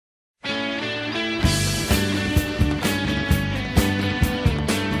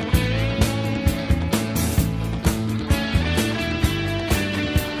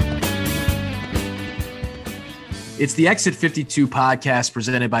It's the Exit 52 podcast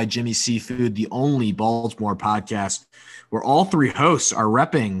presented by Jimmy Seafood, the only Baltimore podcast where all three hosts are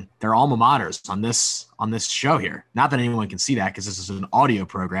repping their alma maters on this show here. Not that anyone can see that because this is an audio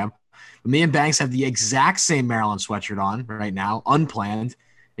program. But me and Banks have the exact same Maryland sweatshirt on right now, unplanned,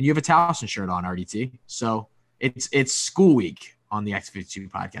 and you have a Towson shirt on, RDT. So it's school week on the Exit 52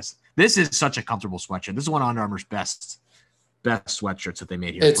 podcast. This is such a comfortable sweatshirt. This is one of Under Armour's best sweatshirts that they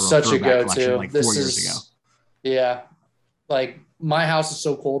made here. It's such a go-to. Like 4 years ago. Yeah. Like my house is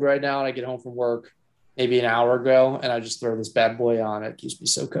so cold right now and I get home from work maybe an hour ago and I just throw this bad boy on. It keeps me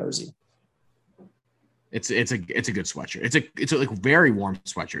so cozy. It's a good sweatshirt. It's a like very warm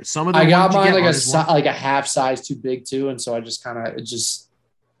sweatshirt. Some of the I got mine like a half size too big too. And so I just I'm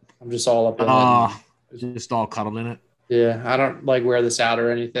just all up in it. Just all cuddled in it. Yeah. I don't like wear this out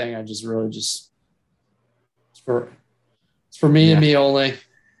or anything. I just really it's for me and me only.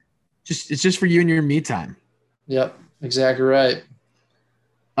 It's just for you and your me time. Yep, exactly right.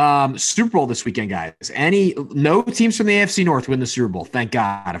 Super Bowl this weekend, guys. No teams from the AFC North win the Super Bowl. Thank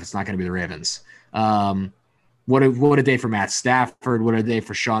God, if it's not going to be the Ravens. What a day for Matt Stafford. What a day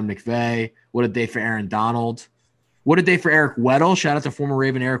for Sean McVay. What a day for Aaron Donald. What a day for Eric Weddle. Shout out to former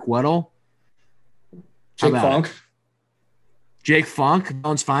Raven Eric Weddle. Jake Funk,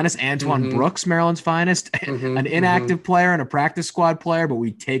 Maryland's finest. Antoine Brooks, Maryland's finest. An inactive player and a practice squad player, but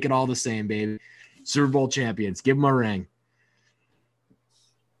we take it all the same, baby. Super Bowl champions. Give them a ring.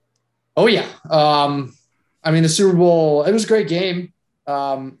 Oh, yeah. I mean, the Super Bowl, it was a great game.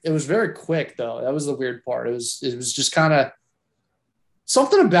 It was very quick, though. That was the weird part. It was just kind of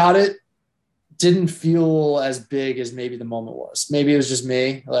something about it didn't feel as big as maybe the moment was. Maybe it was just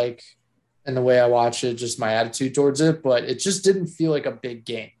me, like, and the way I watch it, just my attitude towards it, but it just didn't feel like a big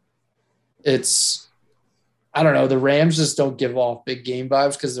game. I don't know. The Rams just don't give off big game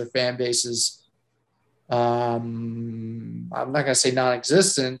vibes because their fan base is, I'm not going to say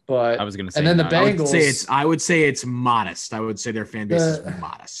non-existent, but I was going to say, and then the Bengals, I would say it's modest. I would say their fan base is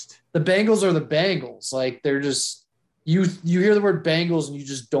modest. The Bengals are the Bengals. Like they're just, you hear the word Bengals and you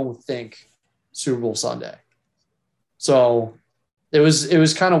just don't think Super Bowl Sunday. So it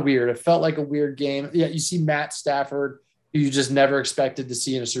was kind of weird. It felt like a weird game. Yeah. You see Matt Stafford, who you just never expected to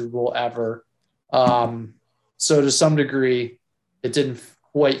see in a Super Bowl ever. So to some degree, it didn't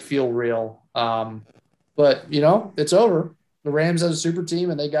quite feel real. But, it's over. The Rams had a super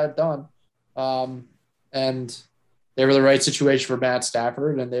team, and they got it done. And they were the right situation for Matt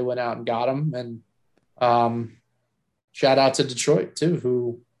Stafford, and they went out and got him. And shout out to Detroit,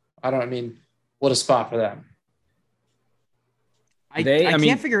 too, what a spot for them. I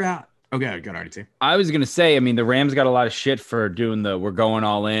can't figure out. Okay, good, RDT. I was going to say, the Rams got a lot of shit for doing we're going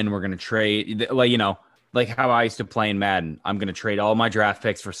all in, we're going to trade. Like how I used to play in Madden. I'm going to trade all my draft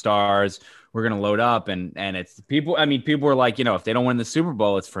picks for stars. We're going to load up. And it's people. People were like, if they don't win the Super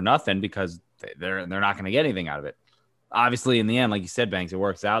Bowl, it's for nothing because they're not going to get anything out of it. Obviously, in the end, like you said, Banks, it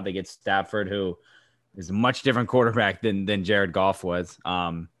works out. They get Stafford, who is a much different quarterback than Jared Goff was.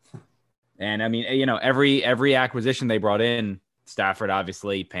 And every acquisition they brought in, Stafford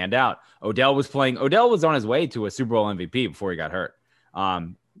obviously panned out. Odell was on his way to a Super Bowl MVP before he got hurt.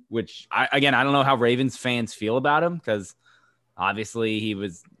 Which I don't know how Ravens fans feel about him because obviously he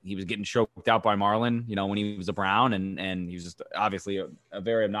was getting choked out by Marlon, when he was a Brown and he was just obviously a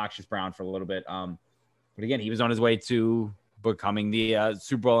very obnoxious Brown for a little bit. But again, he was on his way to becoming the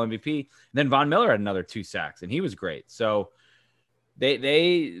Super Bowl MVP. And then Von Miller had another 2 sacks and he was great. So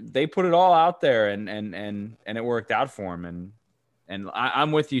they put it all out there and it worked out for him. And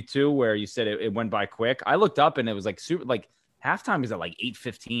I'm with you too, where you said it went by quick. I looked up and it was like halftime is at like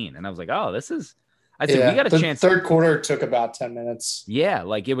 8:15, and I was like, "Oh, this is." I said, "We got a chance." Third quarter took about 10 minutes. Yeah,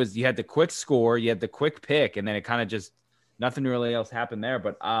 like it was. You had the quick score, you had the quick pick, and then it kind of just nothing really else happened there.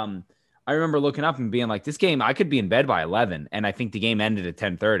 But I remember looking up and being like, "This game, I could be in bed by 11," and I think the game ended at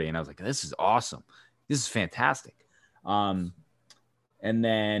 10:30, and I was like, "This is awesome. This is fantastic." And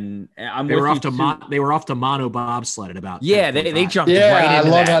then they were off to mono bobsled at about they jumped right into I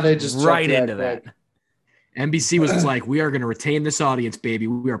love that. How they just right into that. NBC was like, we are going to retain this audience, baby.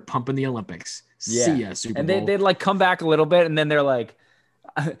 We are pumping the Olympics. Yeah. See ya, Super Bowl. And they'd like come back a little bit, and then they're like,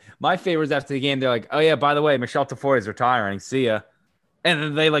 my favorites after the game, they're like, oh yeah, by the way, Michelle Tafoya is retiring. See ya. And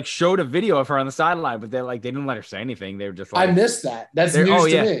then they like showed a video of her on the sideline, but they didn't let her say anything. They were just like, I missed that. That's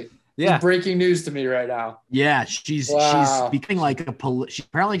news to me. Yeah, it's breaking news to me right now. Yeah, she's becoming like she's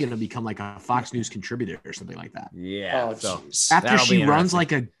apparently going to become like a Fox News contributor or something like that. Yeah. After she runs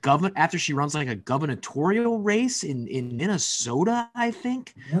like a gubernatorial race in Minnesota, I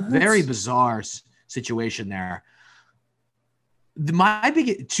think. What? Very bizarre situation there.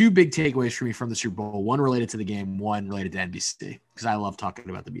 Two big takeaways for me from the Super Bowl, one related to the game, one related to NBC, because I love talking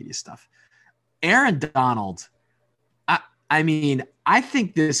about the media stuff. Aaron Donald, I mean, I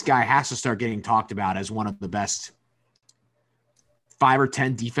think this guy has to start getting talked about as one of the best 5 or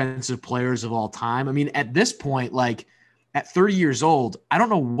 10 defensive players of all time. I mean, at this point, like at 30 years old, I don't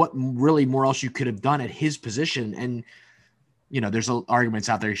know what really more else you could have done at his position. And, there's arguments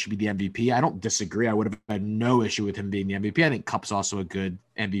out there he should be the MVP. I don't disagree. I would have had no issue with him being the MVP. I think Kupp's also a good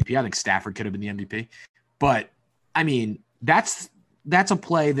MVP. I think Stafford could have been the MVP. But, I mean, that's a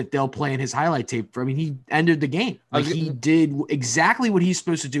play that they'll play in his highlight tape. He ended the game. He did exactly what he's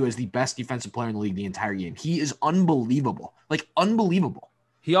supposed to do as the best defensive player in the league the entire game. He is unbelievable. Unbelievable.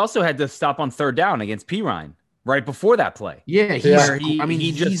 He also had to stop on third down against Pirine right before that play. Yeah,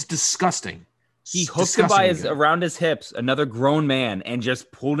 he's disgusting. He hooked him around his hips, another grown man, and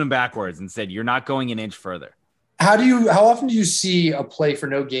just pulled him backwards and said, "You're not going an inch further." How often do you see a play for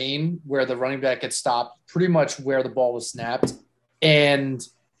no gain where the running back gets stopped pretty much where the ball was snapped, and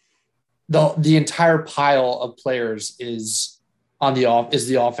the entire pile of players is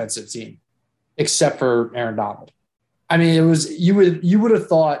the offensive team, except for Aaron Donald? I mean, it was you would have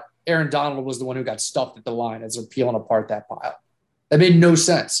thought Aaron Donald was the one who got stuffed at the line as they're peeling apart that pile. That made no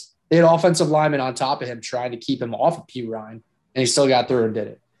sense. They had offensive linemen on top of him trying to keep him off of Pirine, and he still got through and did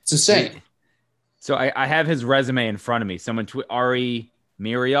it. It's insane. So I have his resume in front of me. Someone Ari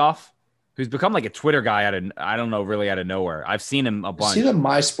Mirioff, who's become like a Twitter guy out of nowhere. I've seen him a bunch. Is he the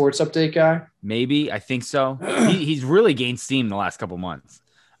My Sports Update guy? Maybe. I think so. He's really gained steam the last couple months.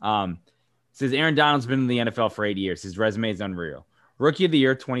 Says Aaron Donald's been in the NFL for 8 years. His resume is unreal. Rookie of the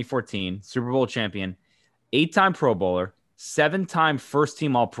Year, 2014, Super Bowl champion, 8-time Pro Bowler, 7-time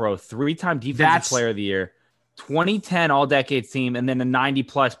first-team All-Pro, 3-time Defensive Player of the Year, 2010 All-Decade Team, and then a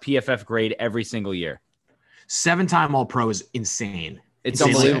 90-plus PFF grade every single year. 7-time All-Pro is insane. It's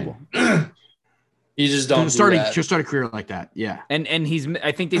unbelievable. You just don't start a career like that. Yeah. And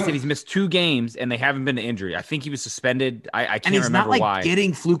I think they said he's missed 2 games and they haven't been to injury. I think he was suspended. I can't remember why. And he's not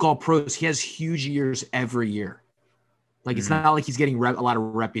getting fluke All-Pros. He has huge years every year. It's not like he's getting a lot of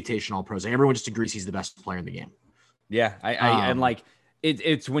reputation All-Pros. Everyone just agrees he's the best player in the game. Yeah,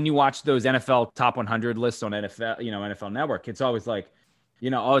 it's when you watch those NFL top 100 lists on NFL Network, it's always like,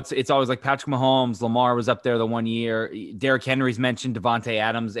 it's always like Patrick Mahomes, Lamar was up there the one year, Derrick Henry's mentioned, Devontae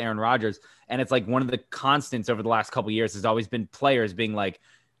Adams, Aaron Rodgers, and it's like one of the constants over the last couple of years has always been players being like,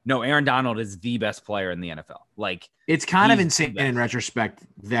 no, Aaron Donald is the best player in the NFL. It's kind of insane in retrospect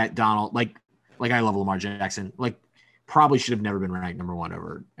that Donald, like I love Lamar Jackson, probably should have never been ranked number 1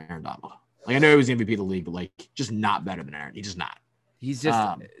 over Aaron Donald. I know he was the MVP of the league, but just not better than Aaron. He's just not. He's just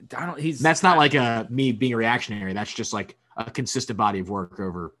Donald. That's not me being a reactionary. That's just a consistent body of work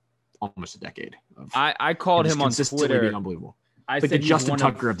over almost a decade. I called him on Twitter. Being unbelievable. I said the Justin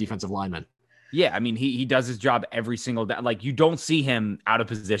Tucker of defensive linemen. Yeah, I mean he does his job every single day. You don't see him out of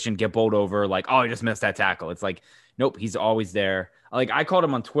position, get bowled over. He just missed that tackle. It's nope, he's always there. I called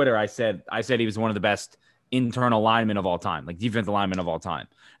him on Twitter. I said he was one of the best internal linemen of all time, defensive linemen of all time.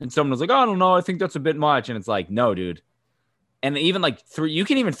 And someone was like, oh, I don't know, I think that's a bit much. And it's no, dude. And even you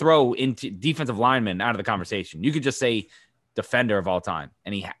can even throw into defensive lineman out of the conversation. You could just say defender of all time,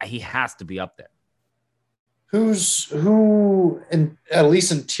 and he has to be up there. At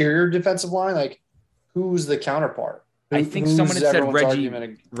least interior defensive line? Who's the counterpart? I think someone had said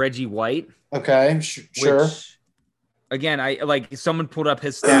Reggie White. Okay, sure. Again, someone pulled up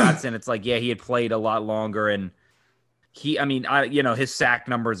his stats, and it's he had played a lot longer, and his sack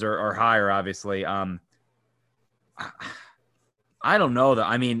numbers are higher, obviously. I don't know though.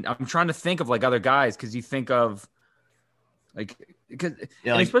 I'm trying to think of other guys because you think of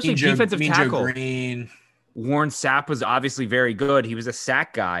especially defensive tackle. Joe Green. Warren Sapp was obviously very good. He was a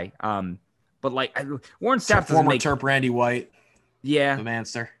sack guy. But Warren Sapp doesn't make Terp Randy White. Yeah, the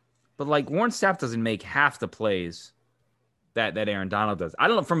Manster. But Warren Sapp doesn't make half the plays that Aaron Donald does. I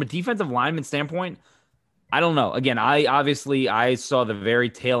don't know from a defensive lineman standpoint. I don't know. Again, I saw the very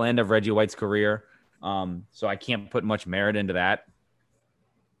tail end of Reggie White's career, so I can't put much merit into that.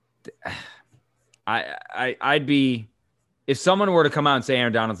 I'd be if someone were to come out and say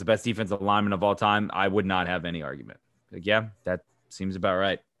Aaron Donald's the best defensive lineman of all time, I would not have any argument. Yeah, that seems about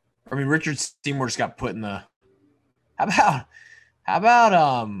right. Richard Seymour just got put in the. How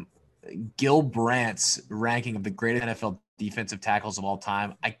about Gil Brandt's ranking of the greatest NFL defensive tackles of all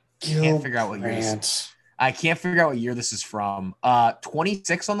time? I can't figure out what year this is from.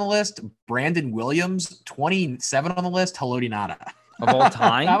 26 on the list, Brandon Williams. 27 on the list, Haloti Ngata. Of all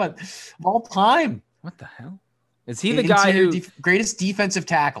time? Of all time. What the hell? Is he the guy who greatest defensive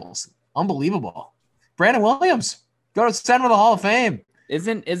tackles? Unbelievable. Brandon Williams. send him to the Hall of Fame.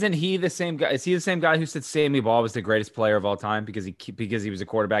 Isn't he the same guy? Is he the same guy who said Sammy Baugh was the greatest player of all time because he was a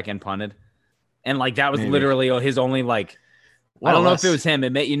quarterback and punted? And like that was literally his only like. I don't know if it was him.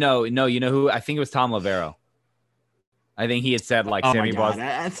 It may, you know who? I think it was Tom Lavero. I think he had said like Sammy Baugh.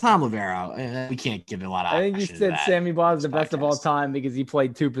 It's Tom Lavero. We can't give it a lot of. I think he said Sammy Baugh is the best of all time because he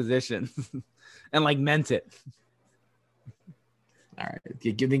played two positions and like meant it. All right,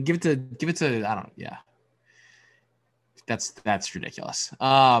 give it to I don't know. Yeah, that's ridiculous.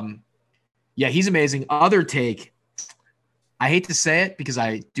 Yeah, he's amazing. Other take. I hate to say it because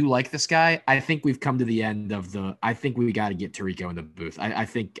I do like this guy. I think we've come to the end of I think we got to get Tirico in the booth. I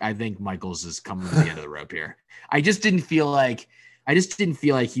think Michaels is coming to the end of the rope here. I just didn't feel like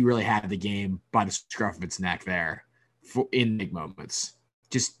he really had the game by the scruff of its neck there in big moments.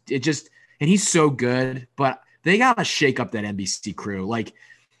 And he's so good, but they got to shake up that NBC crew. Like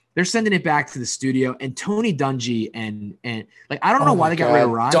they're sending it back to the studio, and Tony Dungy and like I don't know why they got rid of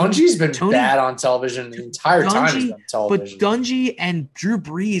Rodney. Dungy's been bad on television the entire time he's been on television. But Dungy and Drew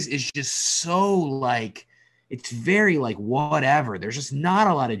Brees is just so like it's very like whatever. There's just not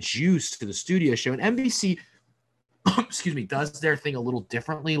a lot of juice to the studio show, and NBC, excuse me, does their thing a little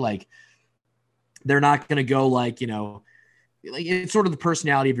differently. Like they're not going to go like like it's sort of the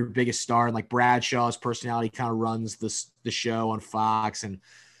personality of your biggest star, and like Bradshaw's personality kind of runs the show on Fox. And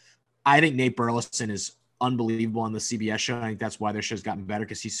I think Nate Burleson is unbelievable on the CBS show. I think that's why their show's gotten better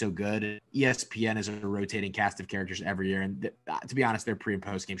because he's so good. ESPN is a rotating cast of characters every year. And to be honest, their pre and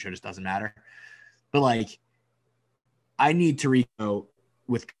post game show just doesn't matter. But like, I need Tirico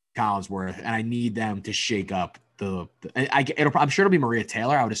with Collinsworth, and I need them to shake up I'm sure it'll be Maria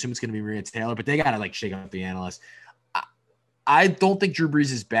Taylor. I would assume it's going to be Maria Taylor, but they got to like shake up the analysts. I don't think Drew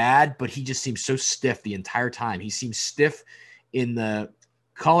Brees is bad, but he just seems so stiff the entire time. He seems stiff in the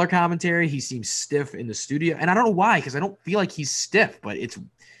color commentary. He seems stiff in the studio. And I don't know why, because I don't feel like he's stiff, but it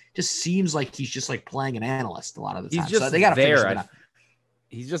just seems like he's just like playing an analyst a lot of the time. So they got to figure something out.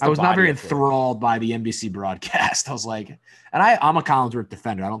 I was not very enthralled by the NBC broadcast. I was like, and I'm a Collinsworth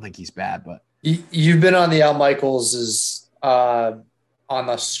defender. I don't think he's bad, but you've been on the Al Michaels on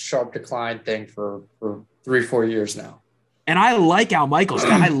the sharp decline thing for 3-4 years now. And I like Al Michaels.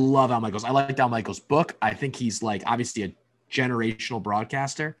 I love Al Michaels. I like Al Michaels' book. I think he's like obviously a generational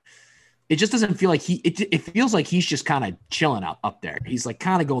broadcaster. It just doesn't feel like it feels like he's just kind of chilling up there. He's like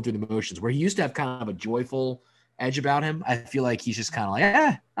kind of going through the motions where he used to have kind of a joyful edge about him. I feel like he's just kind of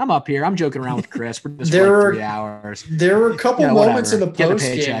like, I'm up here. I'm joking around with Chris. We're just for 3 hours. There were a couple moments in the post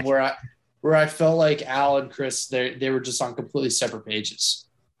game where I felt like Al and Chris, they were just on completely separate pages.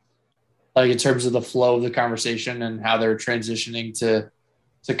 Like in terms of the flow of the conversation and how they're transitioning to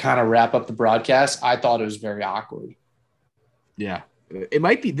kind of wrap up the broadcast, I thought it was very awkward. Yeah,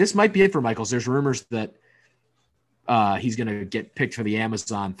 this might be it for Michaels. There's rumors that he's going to get picked for the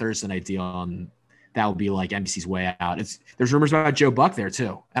Amazon Thursday night deal, and that will be like NBC's way out. There's rumors about Joe Buck there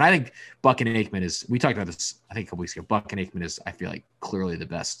too. And I think Buck and Aikman we talked about this, I think a couple weeks ago. Buck and Aikman is, I feel like, clearly the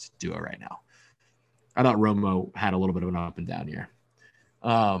best duo right now. I thought Romo had a little bit of an up and down year.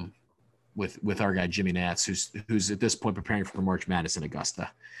 With our guy Jimmy Nance, who's at this point preparing for March Madness in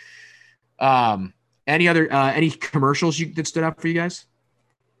Augusta. Any commercials that stood out for you guys?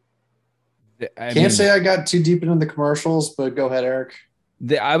 Can't say I got too deep into the commercials, but go ahead, Eric.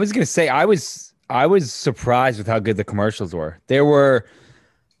 I was gonna say I was surprised with how good the commercials were. I'm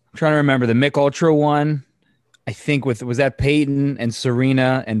trying to remember the Mick Ultra one. I think was that Peyton and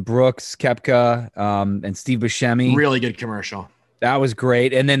Serena and Brooks Koepka and Steve Buscemi. Really good commercial. That was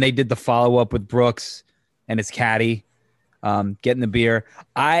great. And then they did the follow-up with Brooks and his caddy getting the beer.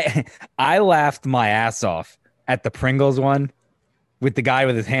 I laughed my ass off at the Pringles one with the guy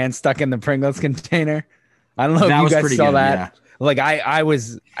with his hand stuck in the Pringles container. I don't know if you guys saw that. Yeah. Like I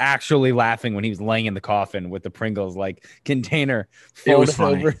was actually laughing when he was laying in the coffin with the Pringles like container folded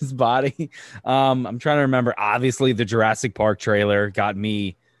over his body. I'm trying to remember. Obviously, the Jurassic Park trailer got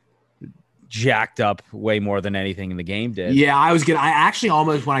me jacked up way more than anything in the game did. Yeah, I actually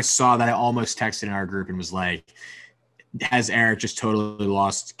almost, when I saw that, I almost texted in our group and was like, has Eric just totally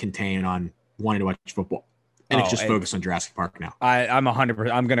lost contain on wanting to watch football? And it's just focused on Jurassic Park now. I'm 100%.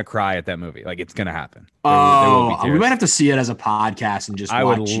 I'm going to cry at that movie. Like, it's going to happen. We might have to see it as a podcast and just watch. I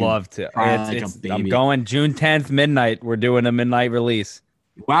would love to. I'm going June 10th, midnight. We're doing a midnight release.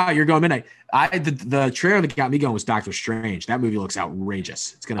 Wow, you're going midnight. The trailer that got me going was Doctor Strange. That movie looks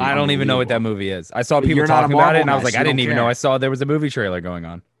outrageous. It's gonna. I don't even know what that movie is. I saw people talking about it, and I was like, I didn't even know I saw there was a movie trailer going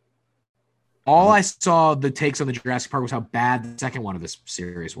on. All I saw the takes on the Jurassic Park was how bad the second one of this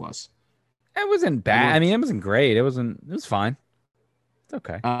series was. It wasn't bad. I mean, it wasn't great. It was fine. It's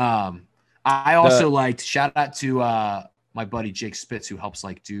okay. I also liked, shout out to my buddy Jake Spitz, who helps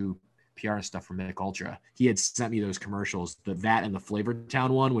like do PR and stuff for Mick Ultra. He had sent me those commercials, that and the Flavored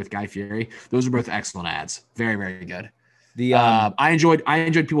Town one with Guy Fieri. Those are both excellent ads. Very, very good. I enjoyed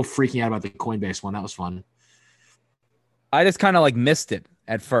people freaking out about the Coinbase one. That was fun. I just kind of like missed it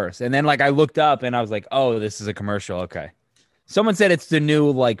at first. And then like I looked up and I was like, oh, this is a commercial. Okay. Someone said it's the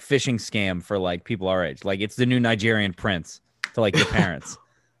new like phishing scam for like people our age. Like it's the new Nigerian prince to like your parents.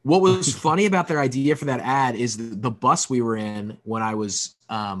 What was funny about their idea for that ad is the bus we were in when I was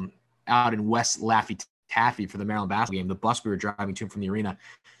out in West Laffy Taffy for the Maryland basketball game. The bus we were driving to from the arena,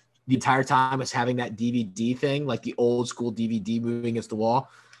 the entire time was having that DVD thing, like the old school DVD moving against the wall.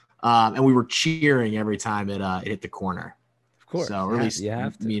 And we were cheering every time it hit the corner. Of course. So, or at least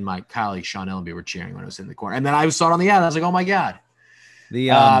me and my colleague Sean Ellenby were cheering when it was in the corner. And then I saw it on the ad. I was like, oh my God.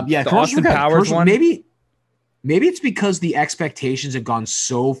 The Austin Powers one. Maybe it's because the expectations have gone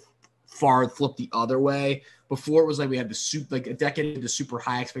so far flipped the other way. Before it was like we had like a decade into super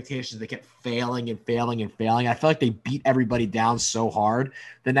high expectations. They kept failing and failing and failing. I feel like they beat everybody down so hard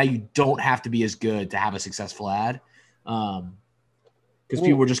that now you don't have to be as good to have a successful ad. Because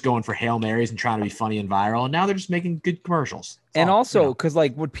people were just going for Hail Marys and trying to be funny and viral. And now they're just making good commercials. And also, because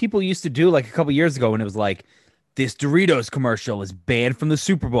like what people used to do like a couple years ago when it was like, this Doritos commercial is banned from the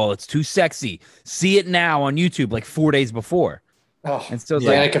Super Bowl. It's too sexy. See it now on YouTube like 4 days before. Oh, and so it's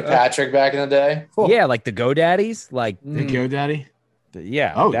Danica Patrick back in the day. Yeah, like the GoDaddies. Like the GoDaddy?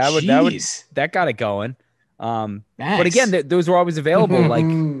 Yeah. Oh, that got it going. But again, those were always available like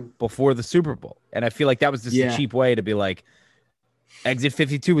before the Super Bowl. And I feel like that was just a cheap way to be like, Exit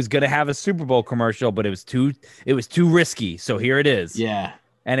 52 was going to have a Super Bowl commercial, but it was too risky. So here it is. Yeah.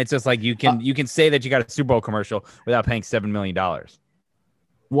 And it's just like you can say that you got a Super Bowl commercial without paying $7 million.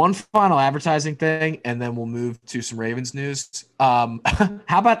 One final advertising thing, and then we'll move to some Ravens news. How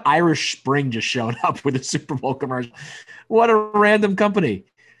about Irish Spring just showing up with a Super Bowl commercial? What a random company.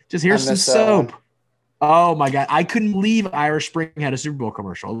 Just here's some soap. Oh, my God. I couldn't believe Irish Spring had a Super Bowl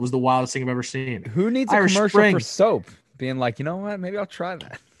commercial. It was the wildest thing I've ever seen. Who needs Irish a commercial Spring for soap? Being like, you know what? Maybe I'll try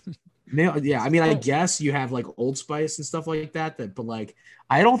that. Yeah, I mean, I guess you have like Old Spice and stuff like that, but like,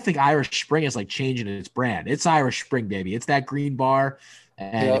 I don't think Irish Spring is like changing its brand. It's Irish Spring, baby. It's that green bar.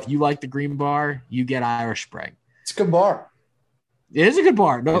 And if you like the green bar, you get Irish Spring. It's a good bar. It is a good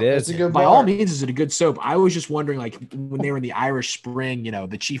bar. No, it's a good bar. By all means, is it a good soap? I was just wondering, like, when they were in the Irish Spring,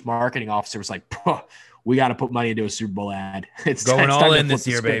 the chief marketing officer was like, we got to put money into a Super Bowl ad. It's going all in this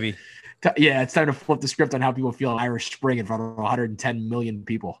year, baby. Yeah, it's time to flip the script on how people feel Irish Spring in front of 110 million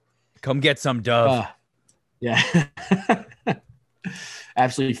people. Come get some Dove. Yeah.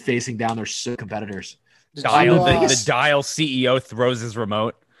 Absolutely facing down their competitors. The Dial CEO throws his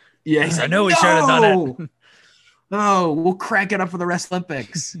remote. Yeah, he's I know we should have done it. No, we'll crank it up for the rest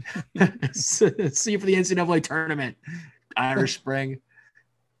Olympics. See you for the NCAA tournament. Irish Spring.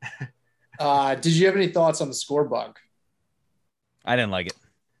 Did you have any thoughts on the score bug? I didn't like it.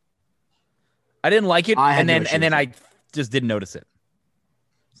 And then I just didn't notice it.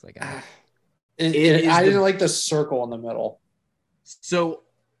 It's like I didn't like the circle in the middle. So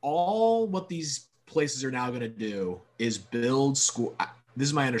all what these places are now going to do is build school. This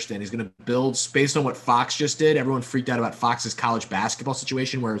is my understanding. He's going to build based on what Fox just did. Everyone freaked out about Fox's college basketball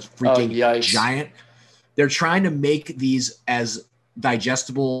situation where it's freaking giant. They're trying to make these as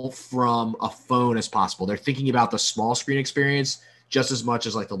digestible from a phone as possible. They're thinking about the small screen experience just as much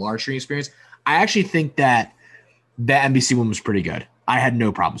as like the large screen experience. I actually think that the NBC one was pretty good. I had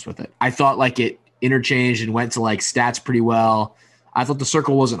no problems with it. I thought like it interchanged and went to like stats pretty well. I thought the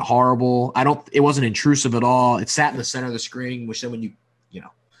circle wasn't horrible. It wasn't intrusive at all. It sat in the center of the screen, which then when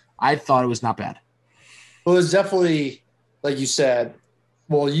I thought it was not bad. Well, it's definitely, like you said,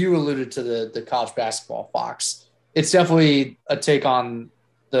 well, you alluded to the college basketball Fox. It's definitely a take on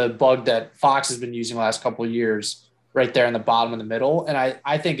the bug that Fox has been using the last couple of years right there in the bottom of the middle. And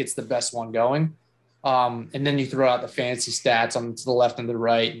I think it's the best one going. And then you throw out the fancy stats on to the left and the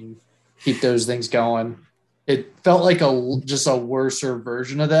right and keep those things going. It felt like just a worser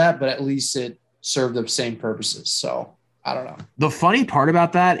version of that, but at least it served the same purposes. So I don't know. The funny part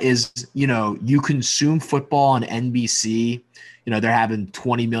about that is, you consume football on NBC. They're having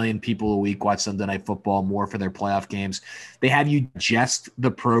 20 million people a week watch Sunday Night Football, more for their playoff games. They have you digest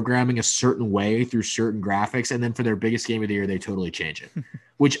the programming a certain way through certain graphics, and then for their biggest game of the year, they totally change it,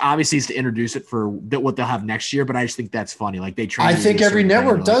 which obviously is to introduce it for what they'll have next year. But I just think that's funny. Like they try. I think every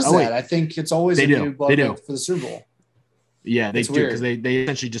network does that. I think it's always a new bug for the Super Bowl. Yeah, they do because they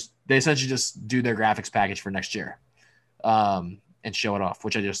essentially just do their graphics package for next year. And show it off,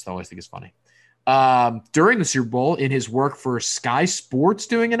 which I just always think is funny. During the Super Bowl, in his work for Sky Sports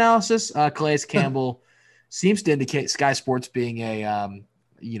doing analysis, Calais Campbell seems to indicate Sky Sports being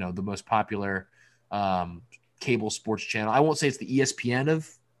the most popular cable sports channel. I won't say it's the ESPN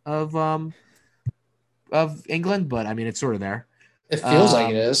of England, but I mean it's sort of there. It feels like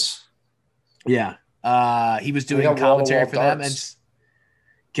it is. Yeah. He was doing commentary for them, and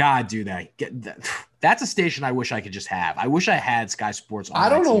God, do that. That's a station I wish I could just have. I wish I had Sky Sports on. I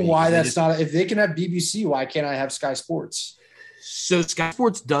don't know why that's not. If they can have BBC, why can't I have Sky Sports? So Sky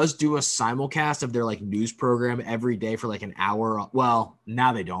Sports does do a simulcast of their like news program every day for like an hour. Well,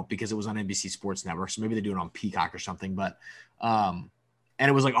 now they don't because it was on NBC Sports Network. So maybe they do it on Peacock or something. But and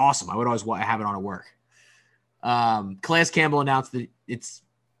it was like awesome. I would always have it on at work. Calais Campbell announced that it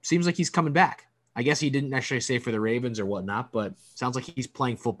seems like he's coming back. I guess he didn't necessarily say for the Ravens or whatnot, but sounds like he's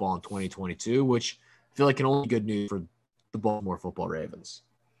playing football in 2022, which I feel like can only be good news for the Baltimore football Ravens.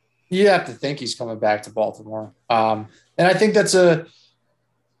 You have to think he's coming back to Baltimore. And I think that's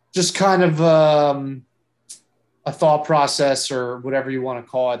just kind of a thought process or whatever you want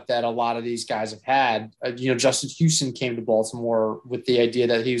to call it that a lot of these guys have had. Justin Houston came to Baltimore with the idea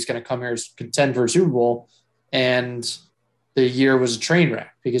that he was going to come here to contend for a Super Bowl, and the year was a train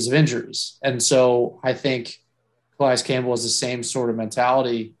wreck because of injuries. And so I think Calais Campbell has the same sort of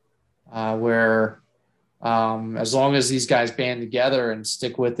mentality where as long as these guys band together and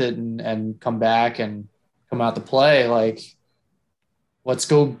stick with it and come back and come out to play, like let's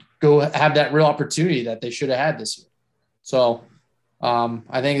go have that real opportunity that they should have had this year. So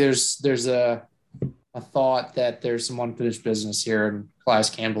I think there's a thought that there's some unfinished business here and Calais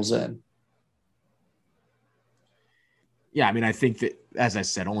Campbell's in. Yeah, I mean, I think that, as I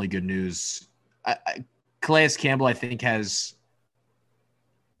said, only good news. Calais Campbell, I think, is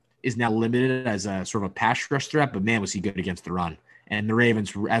now limited as a sort of a pass rush threat, but man, was he good against the run. And the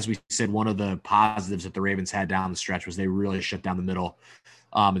Ravens, as we said, one of the positives that the Ravens had down the stretch was they really shut down the middle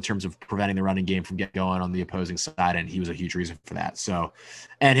in terms of preventing the running game from getting going on the opposing side, and he was a huge reason for that. So,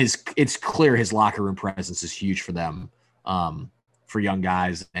 and it's clear his locker room presence is huge for them, for young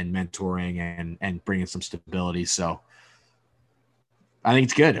guys and mentoring and bringing some stability. So, I think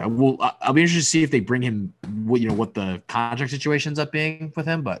it's good. I'll be interested to see if they bring him, what the contract situation ends up being with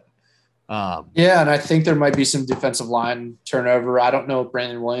him. But yeah, and I think there might be some defensive line turnover. I don't know if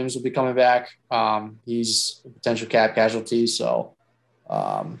Brandon Williams will be coming back. He's a potential cap casualty. So,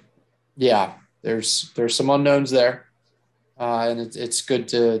 yeah, there's some unknowns there, and it's good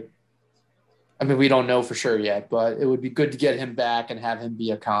to. I mean, we don't know for sure yet, but it would be good to get him back and have him be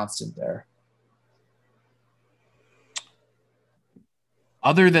a constant there.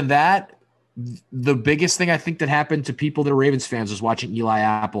 Other than that, the biggest thing I think that happened to people that are Ravens fans was watching Eli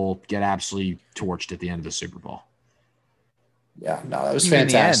Apple get absolutely torched at the end of the Super Bowl. Yeah, no, that was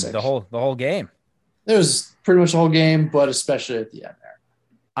fantastic. The whole game. It was pretty much the whole game, but especially at the end there.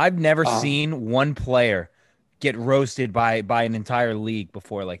 I've never seen one player get roasted by an entire league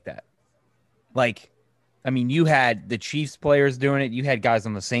before like that. Like, I mean, you had the Chiefs players doing it. You had guys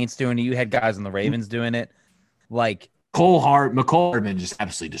on the Saints doing it. You had guys on the Ravens doing it. Like, McCall Hardman just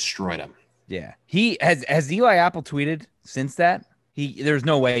absolutely destroyed him. Yeah. He has Eli Apple tweeted since that? There's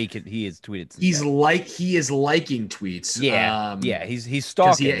no way he has tweeted since he is liking tweets. Yeah. He's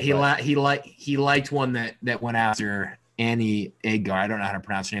stalking. He liked one that went after Annie Agar. I don't know how to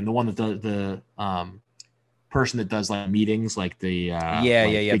pronounce her name. The one that the person that does like meetings, like the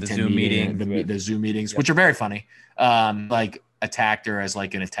the Zoom meetings, the Zoom meetings, which are very funny. Like attacked her as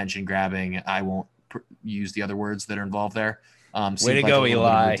like an attention grabbing. I won't use the other words that are involved there. Way to go,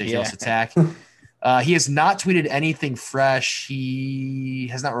 Eli! Ridiculous attack. He has not tweeted anything fresh. He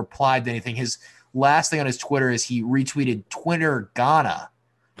has not replied to anything. His last thing on his Twitter is he retweeted Twitter Ghana,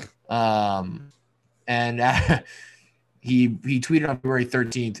 and he tweeted on February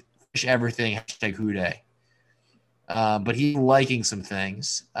 13th, "Fish everything #Who Day." But he's liking some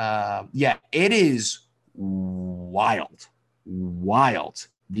things. Yeah, it is wild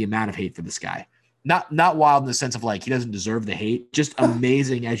the amount of hate for this guy. Not wild in the sense of like he doesn't deserve the hate. Just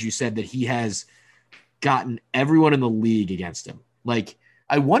amazing, as you said, that he has gotten everyone in the league against him. Like,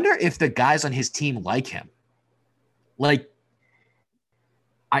 I wonder if the guys on his team like him. Like,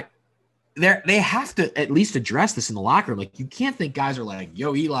 they have to at least address this in the locker room. Like, you can't think guys are like,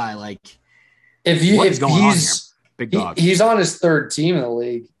 "Yo, Eli," like, what is going on here? Big dog. He's on his third team in the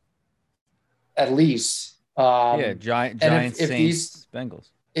league, at least. Giants, Saints, Bengals.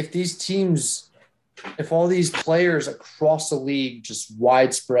 If these teams. If all these players across the league just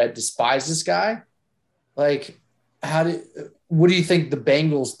widespread despise this guy, like what do you think the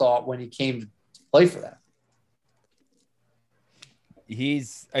Bengals thought when he came to play for them?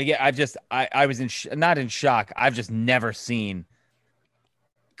 He's again. I was not in shock. I've just never seen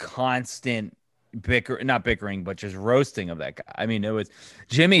constant not bickering, but just roasting of that guy. I mean, it was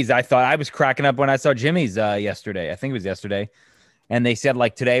Jimmy's. I thought I was cracking up when I saw Jimmy's yesterday. I think it was yesterday. And they said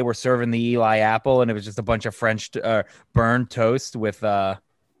like today we're serving the Eli apple, and it was just a bunch of French burned toast with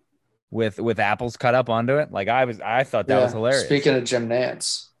apples cut up onto it. Like I thought that was hilarious. Speaking of Jim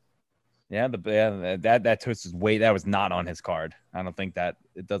Nantz. Yeah, that toast is that was not on his card. I don't think that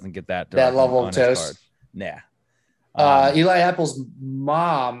it doesn't get that level of toast. Yeah. Eli Apple's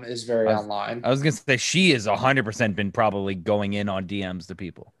mom is very online. I was gonna say she is 100% been probably going in on DMs to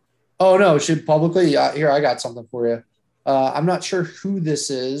people. Oh no, she publicly. Here, I got something for you. I'm not sure who this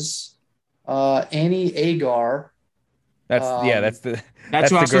is. Annie Agar. That's what I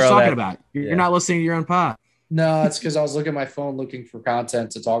was talking about. You're not listening to your own pod. No, it's because I was looking at my phone looking for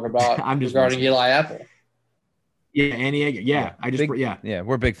content to talk about regarding Eli Apple. Yeah, Annie Agar. Yeah,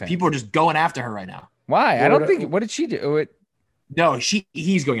 we're big fans. People are just going after her right now. Why? I don't think. What did she do? No,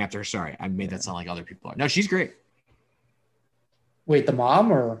 he's going after her. Sorry, I made that sound like other people are. No, she's great. Wait, the mom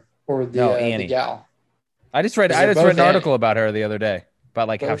or Annie. the gal? I just read an article about her the other day about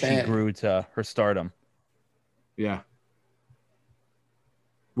like how she grew to her stardom. Yeah.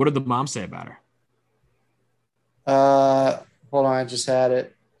 What did the mom say about her? Hold on, I just had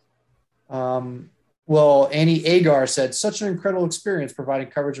it. Well, Annie Agar said, such an incredible experience providing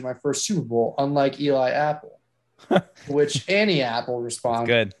coverage of my first Super Bowl, unlike Eli Apple. Which Annie Apple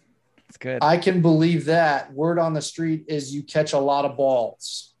responded. It's good. I can believe that. Word on the street is you catch a lot of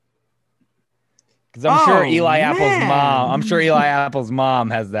balls. Because I'm sure Eli Apple's mom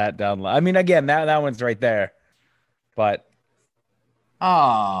has that down. I mean, again, that one's right there. But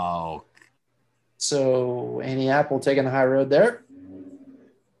so Annie Apple taking the high road there.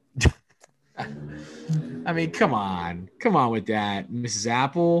 I mean, come on with that, Mrs.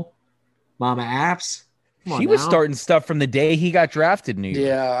 Apple, Mama Apps. She was starting stuff from the day he got drafted in New York.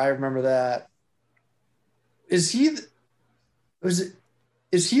 Yeah, I remember that. Is he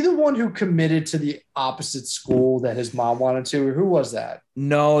the one who committed to the opposite school that his mom wanted to, or who was that?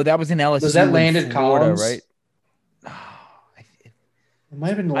 No, that was in LSU. Was that Landon Florida, Collins? Right? It might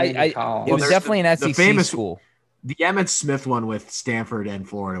have been Landon Collins. It was definitely an SEC famous school. The Emmitt Smith one with Stanford and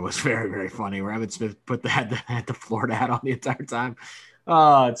Florida was very, very funny, where Emmitt Smith put the Florida hat on the entire time.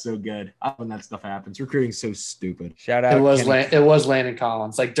 Oh, it's so good. I love when that stuff happens. Recruiting's so stupid. Shout out. It was Landon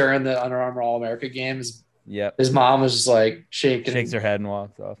Collins. Like during the Under Armour All-America games, his mom was just like shaking. Shakes her head and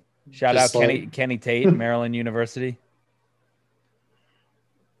walks off. Shout out Kenny Tate, Maryland University.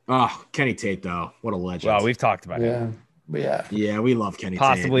 Oh, Kenny Tate, though. What a legend. Well, we've talked about him. Yeah, we love Kenny Tate.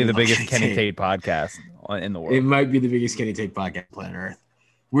 Possibly the biggest Kenny Tate podcast in the world. It might be the biggest Kenny Tate podcast on planet Earth.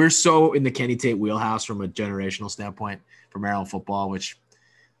 We're so in the Kenny Tate wheelhouse from a generational standpoint for Maryland football, which,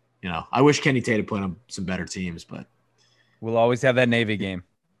 I wish Kenny Tate had played on some better teams, but we'll always have that Navy game.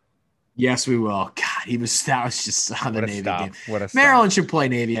 Yes, we will. God, that was just on the Navy game. Maryland should play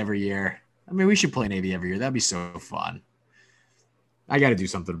Navy every year. I mean, we should play Navy every year. That'd be so fun. I got to do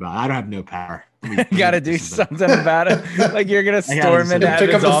something about it. I don't have no power. Got to do something about it. Like you're gonna storm into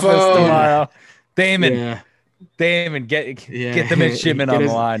Evan's office tomorrow. Damon, get the midshipman on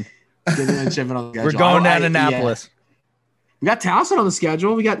the line. Get the midshipman on the schedule. We're going down to Annapolis. Yeah. We got Towson on the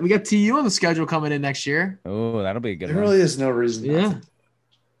schedule. We got TU on the schedule coming in next year. Oh, that'll be a good one. There really is no reason.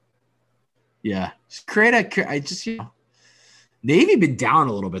 Yeah. Navy been down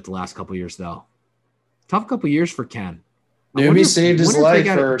a little bit the last couple of years though. Tough couple of years for Ken. Newbie saved his life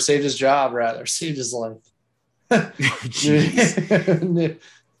or saved his job rather. Saved his life.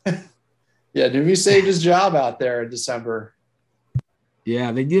 Yeah, Newbie saved his job out there in December.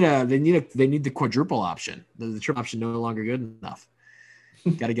 Yeah, they need the quadruple option. The triple option no longer good enough.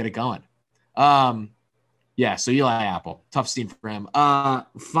 Got to get it going. Yeah, so Eli Apple, tough steam for him.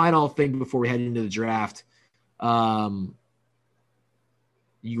 Final thing before we head into the draft. You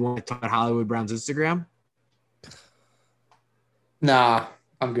want to talk about Hollywood Brown's Instagram? Nah,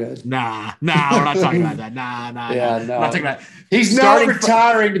 I'm good. Nah, we're not talking about that. Nah. Yeah, no. We're not talking about that. He's not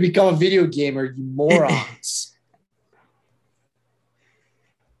retiring to become a video gamer, you morons.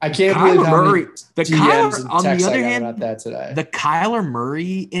 I can't believe how many DMs and texts I got about that today. The Kyler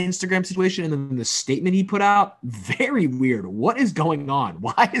Murray Instagram situation and then the statement he put out, very weird. What is going on?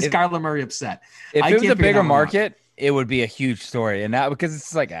 Why is Kyler Murray upset? If it was a bigger market, it would be a huge story. And now because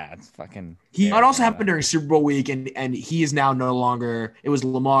it's like, it's fucking. It also happened during Super Bowl week, and he is now no longer. It was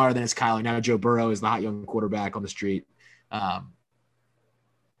Lamar, then it's Kyler. Now Joe Burrow is the hot young quarterback on the street.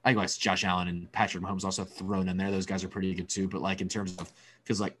 I guess Josh Allen and Patrick Mahomes also thrown in there. Those guys are pretty good too. But like in terms of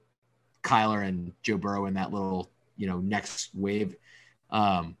feels like Kyler and Joe Burrow in that little next wave.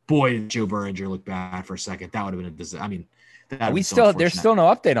 Boy, did Joe Berringer look bad for a second. That would have been a disaster. I mean, There's still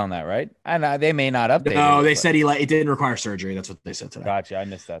no update on that, right? And they may not update. No, they said it didn't require surgery. That's what they said today. Gotcha. I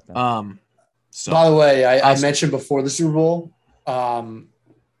missed that. Then. So by the way, I mentioned before the Super Bowl, the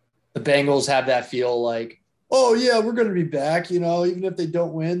Bengals have that feel like, oh yeah, we're going to be back. Even if they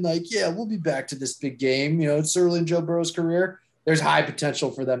don't win, like, yeah, we'll be back to this big game. It's early in Joe Burrow's career. There's high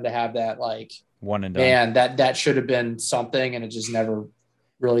potential for them to have that, like, one and done. Man, that should have been something, and it just never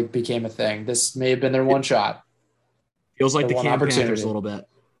really became a thing. This may have been their one shot. Feels like the Cam Panthers a little bit.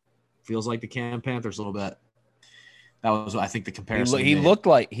 Feels like the Cam Panthers a little bit. That was, I think, the comparison. He looked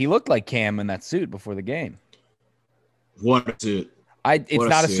like Cam in that suit before the game. What a suit! It's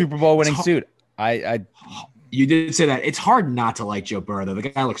not a Super Bowl winning suit. You did say that. It's hard not to like Joe Burrow, though. The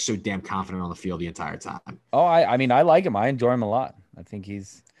guy looks so damn confident on the field the entire time. Oh, I mean, I like him. I enjoy him a lot. I think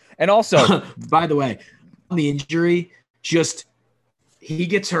he's – and also – by the way, on the injury, he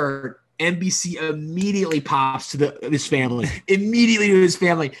gets hurt. NBC immediately pops to his family. Immediately to his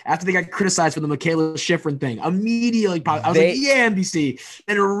family after they got criticized for the Michaela Schifrin thing. Immediately pops. I was like, yeah, NBC.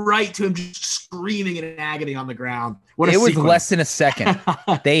 And right to him just screaming in agony on the ground. It was less than a second.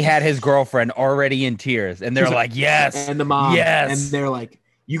 They had his girlfriend already in tears. And they're like, yes. And the mom. Yes. And they're like,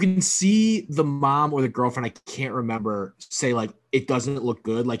 you can see the mom or the girlfriend, I can't remember, say like, it doesn't look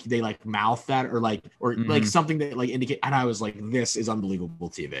good. Like they like mouth that or like something that like indicate. And I was like, this is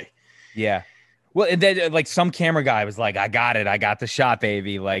unbelievable TV. Yeah. Well, and then like some camera guy was like, I got it. I got the shot,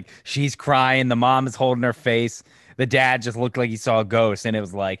 baby. Like she's crying. The mom is holding her face. The dad just looked like he saw a ghost. And it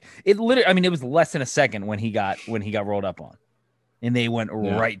was like, it literally, I mean, it was less than a second when he got rolled up on and they went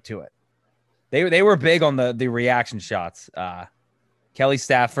right to it. They were big on the reaction shots. Kelly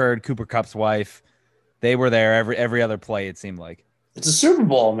Stafford, Cooper Kupp's wife, they were there every other play. It seemed like it's a Super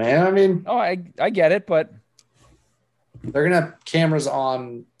Bowl, man. I mean, I get it, but they're going to have cameras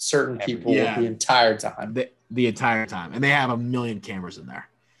on certain people the entire time. The entire time. And they have 1 million cameras in there.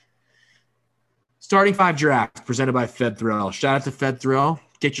 Starting 5 draft presented by FedThrill. Shout out to FedThrill.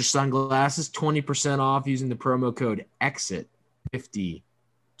 Get your sunglasses 20% off using the promo code EXIT52.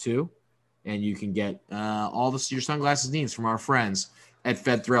 And you can get all your sunglasses needs from our friends at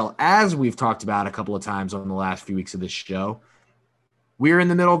FedThrill. As we've talked about a couple of times on the last few weeks of this show, we're in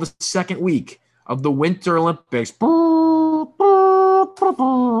the middle of the second week of the Winter Olympics. And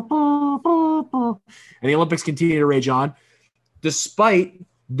the Olympics continue to rage on. Despite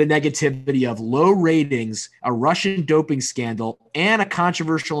the negativity of low ratings, a Russian doping scandal, and a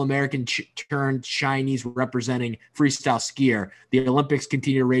controversial American turned Chinese representing freestyle skier, the Olympics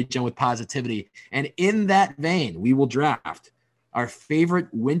continue to rage on with positivity. And in that vein, we will draft our favorite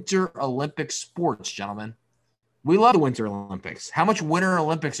Winter Olympic sports, gentlemen. We love the Winter Olympics. How much Winter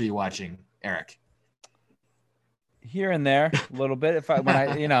Olympics are you watching, Eric? Here and there, a little bit.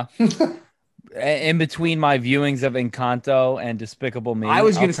 In between my viewings of Encanto and Despicable Me. I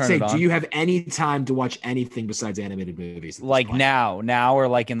was going to say, do you have any time to watch anything besides animated movies? Like now or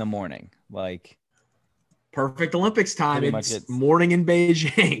like in the morning? Like perfect Olympics time. It's morning in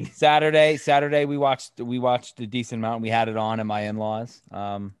Beijing. Saturday we watched a decent amount. We had it on at my in-laws.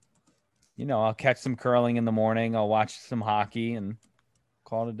 I'll catch some curling in the morning. I'll watch some hockey and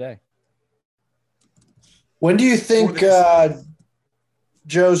call it a day. When do you think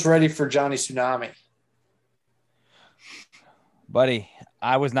Joe's ready for Johnny Tsunami? Buddy,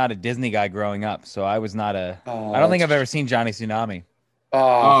 I was not a Disney guy growing up, so I was not I don't think I've ever seen Johnny Tsunami.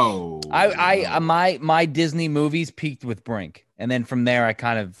 My Disney movies peaked with Brink, and then from there I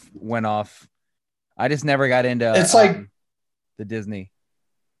kind of went off. I just never got into the Disney.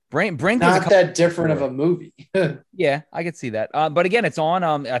 Brink not was that different of a movie. Yeah, I could see that. But again, it's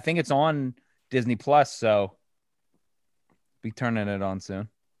on. I think it's on Disney Plus, so be turning it on soon.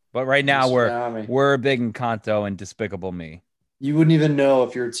 But right now we're big Encanto and Despicable Me. You wouldn't even know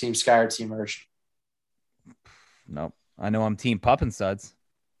if you're Team Sky or Team Hershey. Nope. I know I'm Team Pup and Suds.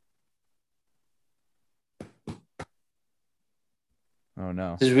 Oh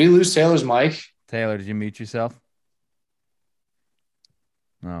no. Did we lose Taylor's mic? Taylor, did you mute yourself?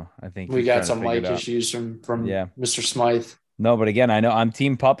 No, I think we got some mic issues from Mr. Smythe. No, but again, I know I'm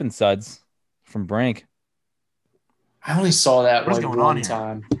Team Pup and Suds from Brink. I only saw that one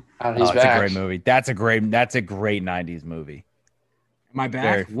time. It's a great movie. That's a great 90s movie. Am I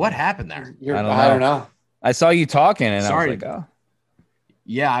back? What happened there? I don't know. I saw you talking and I was like, oh.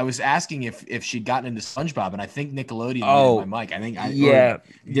 Yeah, I was asking if she'd gotten into SpongeBob, and I think Nickelodeon muted my mic. I think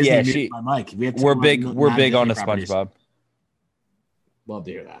Disney muted my mic. We're big on the SpongeBob. Love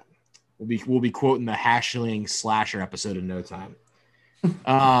to hear that. We'll be quoting the Hashling Slasher episode in no time.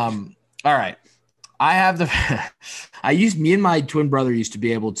 All right. I have me and my twin brother used to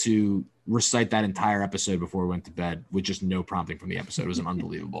be able to recite that entire episode before we went to bed with just no prompting from the episode. It was an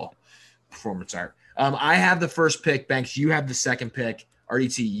unbelievable performance art. I have the first pick. Banks, you have the second pick.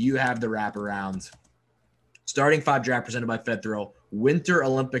 RDT, you have the wraparound. Starting 5 draft presented by FedThrill. Winter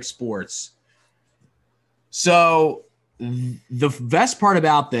Olympic sports. So the best part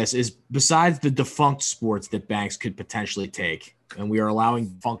about this is besides the defunct sports that Banks could potentially take, and we are allowing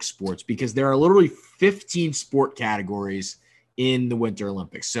defunct sports because there are literally 15 sport categories in the Winter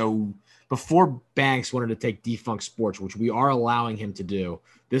Olympics. So before Banks wanted to take defunct sports, which we are allowing him to do,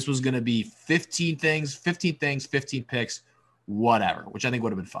 this was going to be 15 picks, whatever, which I think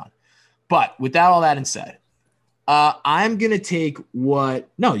would have been fun. But without all that in said, I'm going to take no,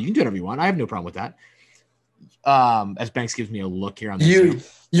 you can do whatever you want. I have no problem with that. As Banks gives me a look here on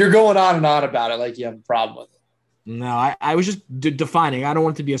this. You're going on and on about it like you have a problem with it. No, I was just defining. I don't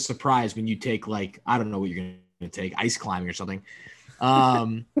want it to be a surprise when you take, like, I don't know what you're going to take, ice climbing or something.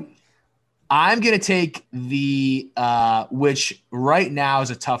 I'm going to take the which right now is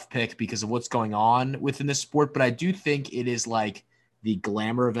a tough pick because of what's going on within this sport, but I do think it is like the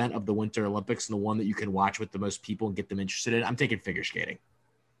glamour event of the Winter Olympics and the one that you can watch with the most people and get them interested in. I'm taking figure skating.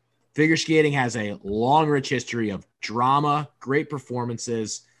 Figure skating has a long, rich history of drama, great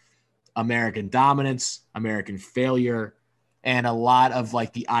performances, American dominance, American failure, and a lot of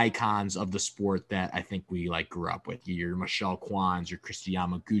like the icons of the sport that I think we like grew up with. Your Michelle Kwans, your Kristi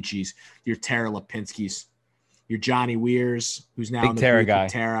Yamaguchis, your Tara Lipinskis, your Johnny Weirs, who's now Big in the Tara group guy.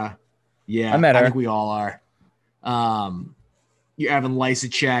 with Tara. Yeah, I met her. I think we all are. You're having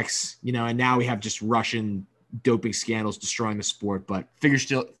Lysaceks, and now we have just Russian doping scandals destroying the sport. But figure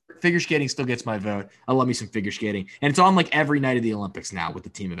skating still gets my vote. I love me some figure skating, and it's on like every night of the Olympics now with the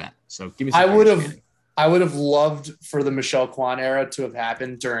team event. So give me some. I would have loved for the Michelle Kwan era to have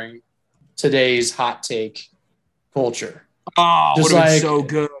happened during today's hot take culture. Oh, just like so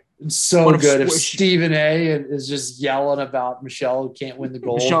good. So good. If Stephen A is just yelling about Michelle can't win the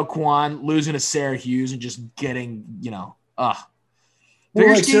gold. Michelle Kwan losing to Sarah Hughes and just getting,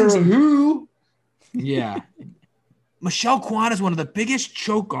 like Sarah who? Yeah. Michelle Kwan is one of the biggest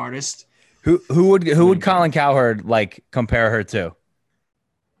choke artists. Who would Colin Cowherd like compare her to?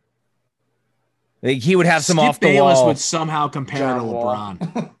 Like, he would have some Skip off the Bayless wall. would somehow compare John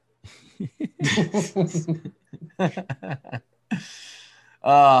to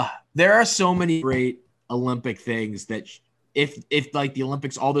LeBron. There are so many great Olympic things that if like the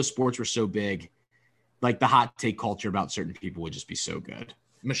Olympics, all those sports were so big, like the hot take culture about certain people would just be so good.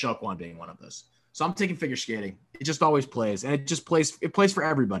 Michelle Kwan being one of those. So I'm taking figure skating. It just always plays, and it plays for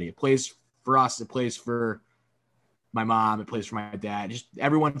everybody. It plays for us. It plays for my mom. It plays for my dad. Just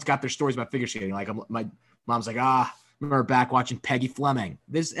everyone's got their stories about figure skating. Like my mom's like, remember back watching Peggy Fleming.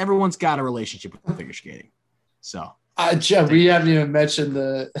 Everyone's got a relationship with figure skating. So Jeff, we haven't even mentioned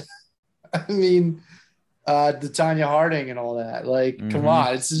the Tanya Harding and all that. Like, come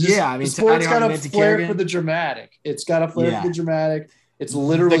on. It's just, the sport's got a flair for the dramatic. It's got a flair for the dramatic. It's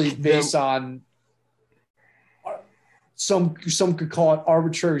literally based on some could call it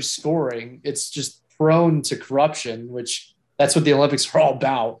arbitrary scoring. It's just prone to corruption, which that's what the Olympics are all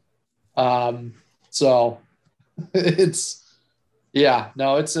about. So it's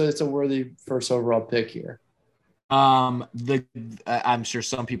a worthy first overall pick here. I'm sure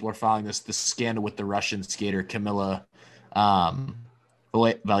some people are following the scandal with the Russian skater Kamila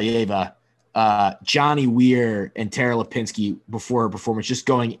Valieva, Johnny Weir and Tara Lipinski before her performance just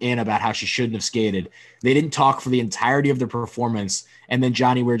going in about how she shouldn't have skated. They didn't talk for the entirety of their performance, and then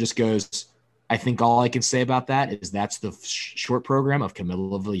Johnny Weir just goes, I think all I can say about that is that's the short program of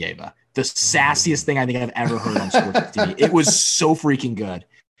Kamila Valieva. The sassiest thing I think I've ever heard on sports TV. It was so freaking good.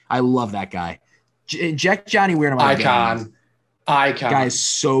 I love that guy. Inject Johnny Weir. Icon. Guy is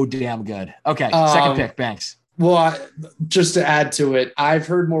so damn good. Okay, second pick, Banks. Well, just to add to it, I've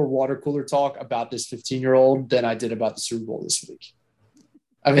heard more water cooler talk about this 15-year-old than I did about the Super Bowl this week.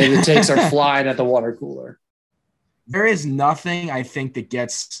 I mean, the takes are flying at the water cooler. There is nothing I think that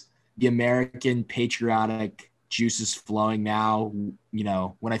gets the American patriotic juices flowing now.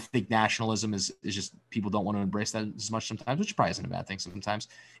 When I think nationalism is just people don't want to embrace that as much sometimes, which probably isn't a bad thing sometimes,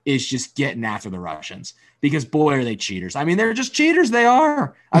 is just getting after the Russians because boy, are they cheaters. I mean, they're just cheaters. They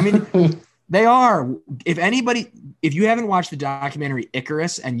are. I mean, they are. If you haven't watched the documentary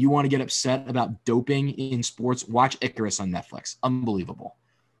Icarus and you want to get upset about doping in sports, watch Icarus on Netflix. Unbelievable.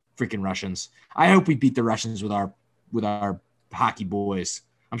 Freaking Russians. I hope we beat the Russians with our hockey boys.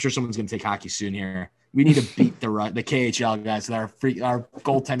 I'm sure someone's going to take hockey soon here. We need to beat the KHL guys, our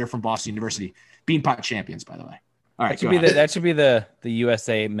goaltender from Boston University. Beanpot champions, by the way. All right, That should be the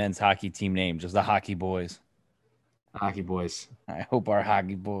USA men's hockey team name, just the Hockey Boys. Hockey Boys. I hope our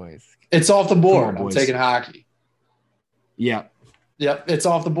Hockey Boys. It's off the board. Come on, I'm taking hockey. Yeah. Yep, it's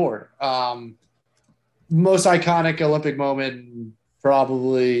off the board. Most iconic Olympic moment,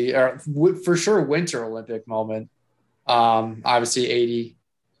 probably, or for sure, Winter Olympic moment. Obviously, 80,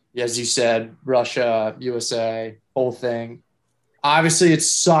 as you said, Russia, USA, whole thing. Obviously, it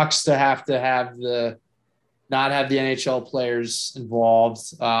sucks to have not have the NHL players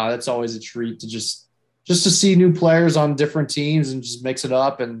involved. That's always a treat to just to see new players on different teams and just mix it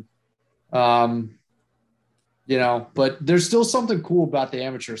up. And, but there's still something cool about the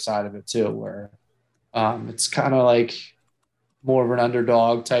amateur side of it too, where it's kind of like more of an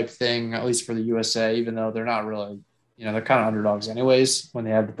underdog type thing, at least for the USA, even though they're not really, they're kind of underdogs anyways when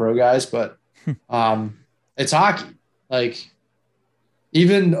they have the pro guys, but it's hockey. Like,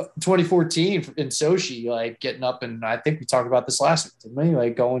 even 2014 in Sochi, like getting up, and I think we talked about this last week, didn't we?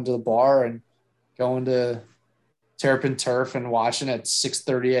 Like going to the bar and going to Terrapin Turf and watching at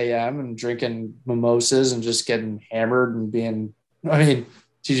 6:30 a.m. and drinking mimosas and just getting hammered and being, TJ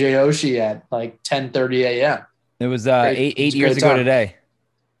Oshie at like 10:30 a.m. It was eight years ago today.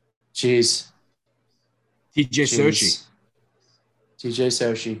 Jeez. TJ Sochi. TJ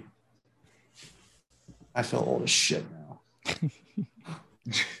Sochi. I feel old as shit now.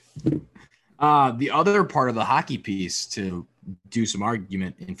 The other part of the hockey piece, to do some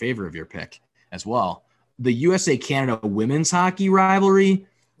argument in favor of your pick as well, the USA-Canada women's hockey rivalry.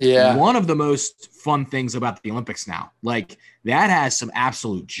 Yeah, one of the most fun things about the Olympics now. Like, that has some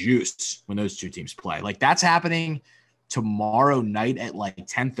absolute juice when those two teams play. Like, that's happening tomorrow night at like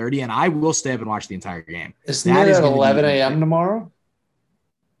 10:30, and I will stay up and watch the entire game. Isn't it at 11 a.m. tomorrow?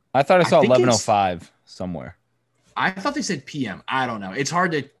 I thought I saw 11:05 somewhere. I thought they said PM. I don't know. It's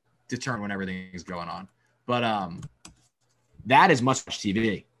hard to determine when everything is going on, but that is much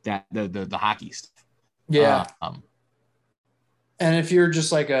TV. That the hockey stuff. Yeah. And if you're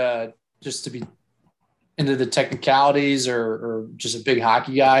just like just to be into the technicalities or just a big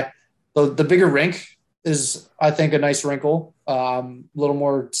hockey guy, the bigger rink is, I think, a nice wrinkle. A little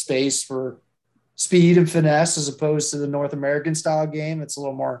more space for speed and finesse as opposed to the North American style game. It's a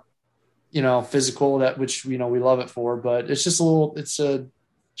little more, physical, which we love it for, but it's just it's a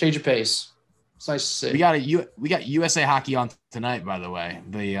change of pace. It's nice to see. We got USA hockey on tonight, by the way.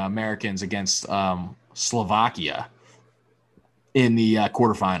 The Americans against Slovakia in the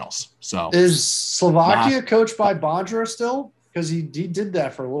quarterfinals. So is Slovakia coached by Bondra still? Because he did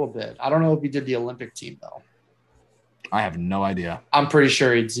that for a little bit. I don't know if he did the Olympic team though. I have no idea. I'm pretty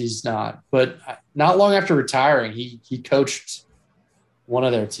sure he's not. But not long after retiring, he coached one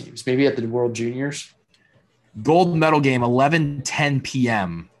of their teams, maybe at the World Juniors. Gold medal game, 11:10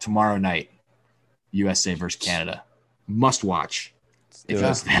 p.m. tomorrow night. USA versus Canada. Must watch if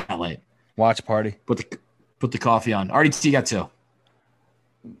it's that late. Watch party. Put the coffee on. RDT got two.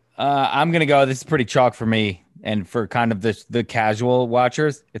 I'm gonna go. This is pretty chalk for me, and for kind of the casual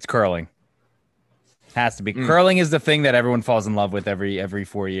watchers, it's curling. Has to be. Curling is the thing that everyone falls in love with every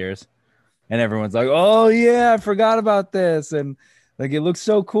 4 years, and everyone's like, "Oh yeah, I forgot about this," and like, it looks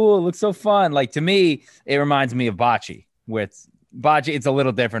so cool. It looks so fun. Like, to me, it reminds me of bocce. With bocce, it's a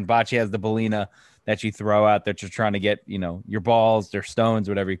little different. Bocce has the ballina that you throw out that you're trying to get, your balls or stones,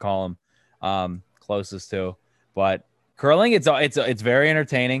 whatever you call them, closest to. But curling, it's very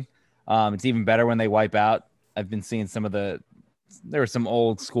entertaining. It's even better when they wipe out. I've been seeing there were some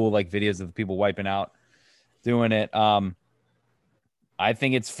old school like videos of the people wiping out doing it. I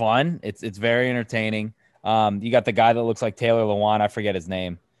think it's fun. It's very entertaining. You got the guy that looks like Taylor Lewan. I forget his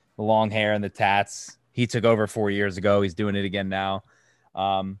name. The long hair and the tats. He took over 4 years ago. He's doing it again now.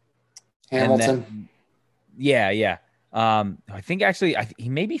 Hamilton. Yeah. I think actually he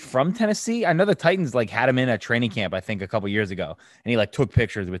may be from Tennessee. I know the Titans like had him in at training camp, I think a couple years ago, and he like took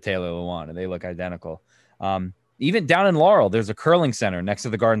pictures with Taylor Lewan, and they look identical. Even down in Laurel, there's a curling center next to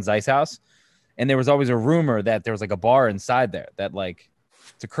the Gardens Ice House, and there was always a rumor that there was like a bar inside there that like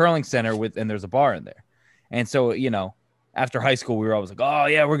it's a curling center and there's a bar in there. And so, after high school, we were always like, oh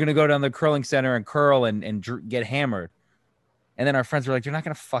yeah, we're gonna go down the curling center and curl and get hammered. And then our friends were like, you're not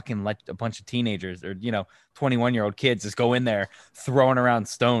going to fucking let a bunch of teenagers or, 21-year-old kids just go in there throwing around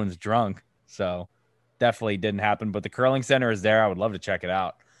stones drunk. So definitely didn't happen. But the curling center is there. I would love to check it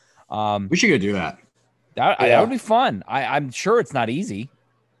out. We should go do that. That would be fun. I'm sure it's not easy.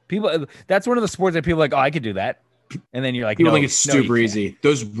 That's one of the sports that people are like, oh, I could do that. And then you're like, people think it's super easy.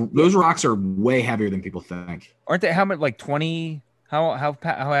 Those rocks are way heavier than people think. Aren't they? How much? Like 20? How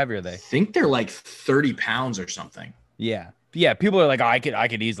heavy are they? I think they're like 30 pounds or something. Yeah. Yeah, people are like, oh, I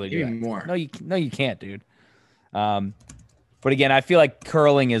could easily do that. More. No, you can't, dude. But again, I feel like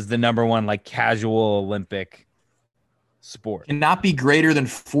curling is the number one like casual Olympic sport. Cannot be greater than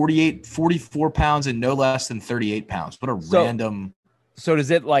 44 pounds and no less than 38 pounds. What a random. So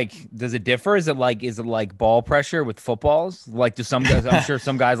does it differ? Is it like ball pressure with footballs? Like do some guys, I'm sure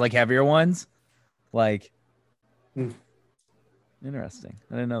some guys like heavier ones. Like interesting.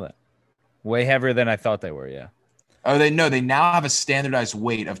 I didn't know that. Way heavier than I thought they were, yeah. Oh, they now have a standardized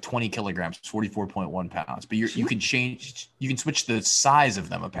weight of 20 kilograms, 44.1 pounds. But you can switch the size of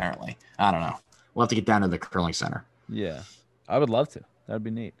them apparently. I don't know. We'll have to get down to the curling center. Yeah. I would love to. That'd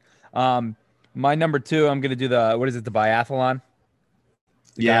be neat. My number 2, I'm gonna do the biathlon.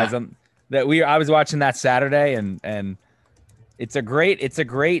 Guys, I was watching that Saturday and it's a great what's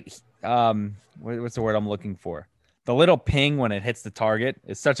the word I'm looking for? The little ping when it hits the target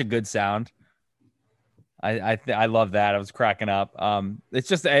is such a good sound. I love that. I was cracking up. It's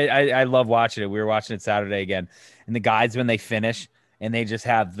just I love watching it. We were watching it Saturday again, and the guys when they finish and they just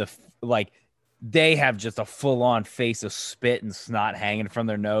have they have just a full on face of spit and snot hanging from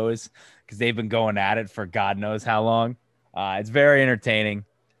their nose because they've been going at it for God knows how long. It's very entertaining.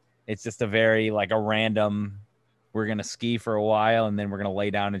 It's just a very a random. We're gonna ski for a while and then we're gonna lay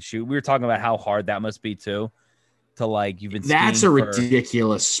down and shoot. We were talking about how hard that must be too. To you've been. That's a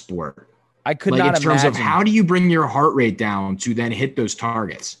ridiculous sport. I could not in terms of how do you bring your heart rate down to then hit those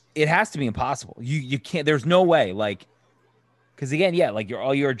targets? It has to be impossible. You can't. There's no way. Because again,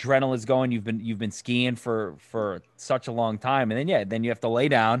 all your adrenaline is going. You've been skiing for such a long time, and then you have to lay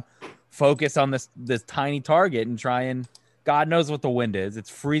down, focus on this tiny target, and try and God knows what the wind is. It's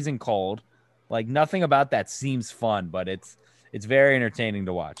freezing cold. Nothing about that seems fun, but it's very entertaining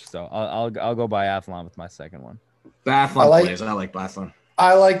to watch. So I'll go biathlon with my second one. Biathlon plays. I like biathlon.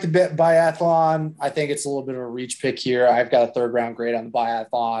 I like the biathlon. I think it's a little bit of a reach pick here. I've got a 3rd round grade on the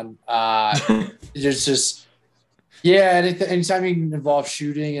biathlon. There's just, anytime you can involve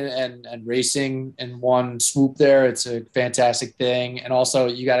shooting and racing in one swoop there, it's a fantastic thing. And also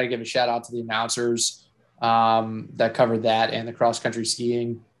you got to give a shout out to the announcers that covered that and the cross country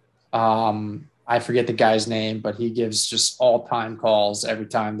skiing. I forget the guy's name, but he gives just all-time calls every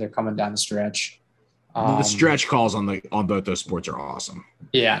time they're coming down the stretch. The stretch calls on both those sports are awesome.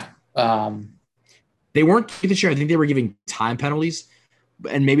 Yeah. They weren't this year. I think they were giving time penalties,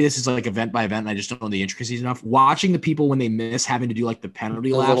 and maybe this is event by event, and I just don't know the intricacies enough. Watching the people when they miss having to do the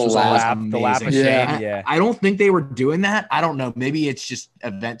penalty laps was always amazing. The lap of shame, yeah. I don't think they were doing that. I don't know. Maybe it's just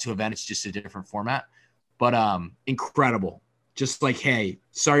event to event. It's just a different format, but incredible. Just hey,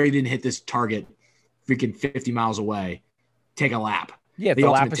 sorry you didn't hit this target freaking 50 miles away. Take a lap. Yeah, the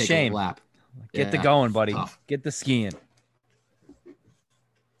lap of shame. Get the going, buddy. Tough. Get the skiing. All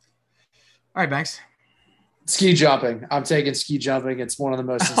right, Banks. Ski jumping. I'm taking ski jumping. It's one of the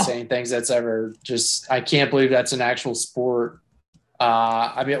most insane things that's ever I can't believe that's an actual sport. What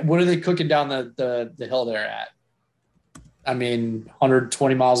are they cooking down the hill there at?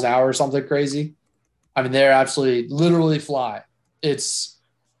 120 miles an hour or something crazy. They're absolutely literally fly.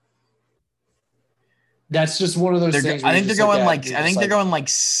 That's just one of those things. I think they're going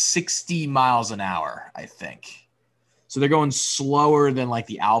 60 miles an hour, I think. So they're going slower than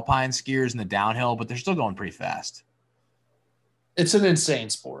the alpine skiers and the downhill, but they're still going pretty fast. It's an insane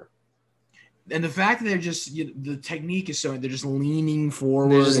sport. And the fact that they're just the technique is so they're just leaning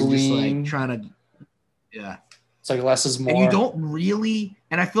forward and trying to It's less is more. And you don't really,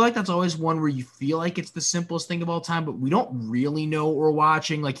 and I feel that's always one where you feel it's the simplest thing of all time, but we don't really know what we're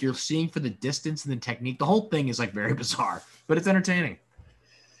watching. You're seeing for the distance and the technique. The whole thing is very bizarre, but it's entertaining.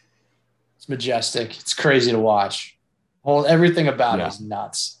 It's majestic. It's crazy to watch. Everything about it is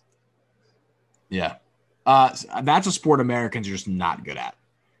nuts. Yeah. That's a sport Americans are just not good at.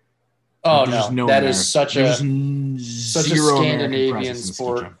 Oh, no. That is such a Scandinavian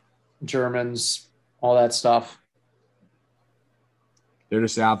sport. Germans, all that stuff. They're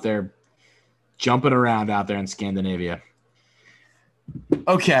just out there jumping around out there in Scandinavia.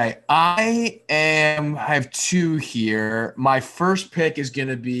 Okay, I have 2 here. My first pick is going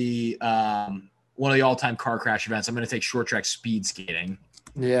to be one of the all-time car crash events. I'm going to take short track speed skating.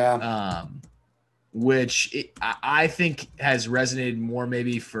 Yeah. Which I think has resonated more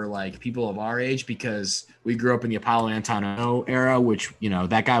maybe for people of our age because we grew up in the Apollo Antonello era, which,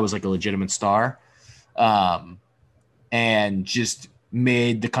 that guy was a legitimate star. And just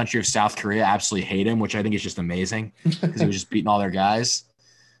made the country of South Korea absolutely hate him, which I think is just amazing because he was just beating all their guys.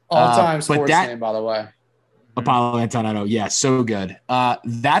 All-time sports name, by the way. Apollo Antonello. Yeah, so good.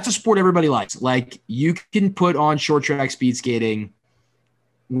 That's a sport everybody likes. You can put on short track speed skating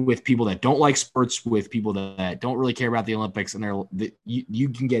with people that don't like sports, with people that don't really care about the Olympics, and you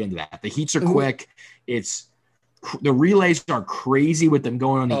can get into that. The heats are quick. It's the relays are crazy with them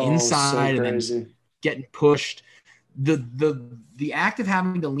going on the So inside and then crazy. getting pushed. The act of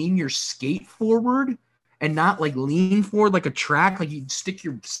having to lean your skate forward and not like lean forward like a track, like you stick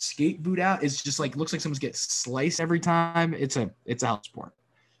your skate boot out, is just like looks like someone's getting sliced every time. It's a hell sport.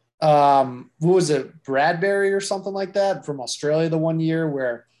 What was it, Bradbury or something like that from Australia the one year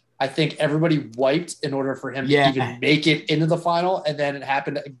where I think everybody wiped in order for him to even make it into the final, and then it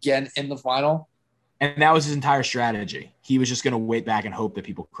happened again in the final. And that was his entire strategy. He was just going to wait back and hope that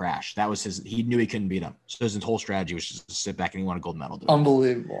people crash. That was he knew he couldn't beat them. So his whole strategy was just to sit back and he won a gold medal.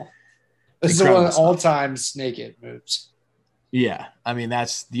 Unbelievable. This is one of the all-time snake it moves. Yeah. I mean,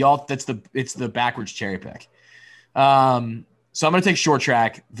 it's the backwards cherry pick. So I'm going to take short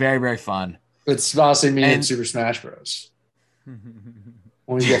track. Very, very fun. It's honestly me and Super Smash Bros.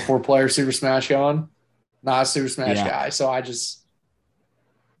 When you get 4-player Super Smash going, not a Super Smash guy. So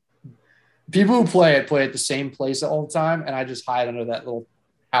people who play it the same place all the time, and I just hide under that little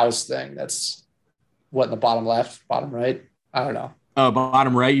house thing. That's what, in the bottom left, bottom right? I don't know. Oh,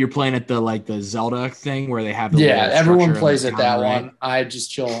 bottom right. You're playing at the Zelda thing where they have the everyone plays at that right one. I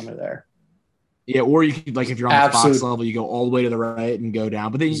just chill under there. Yeah, or you could, like, if you're on the Fox level, you go all the way to the right and go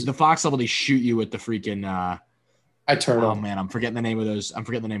down. But then the Fox level, they shoot you with the freaking I turn. Oh man, I'm forgetting the name of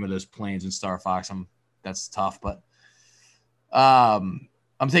those planes in Star Fox. That's tough, but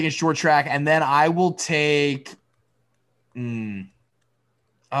I'm taking short track, and then I will take between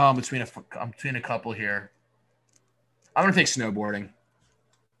a couple here. I'm gonna take snowboarding.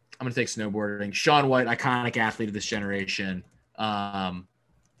 Shaun White, iconic athlete of this generation.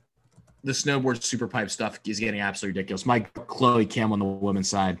 The snowboard super pipe stuff is getting absolutely ridiculous. My Chloe Kim on the women's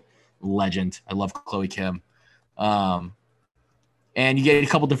side, legend. I love Chloe Kim. And you get a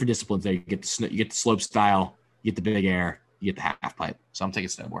couple different disciplines there. You get the slope style, you get the big air, you get the half pipe. So I'm taking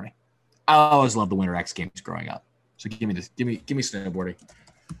snowboarding. I always loved the Winter X Games growing up. So give me snowboarding.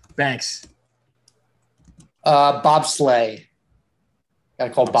 Thanks. Bobsleigh.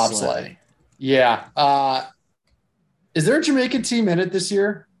 Gotta call bobsleigh. Yeah. Is there a Jamaican team in it this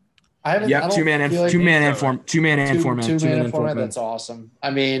year? I haven't. Yep, two-man and four-man. That's awesome.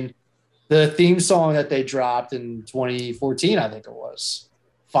 I mean, the theme song that they dropped in 2014, I think it was,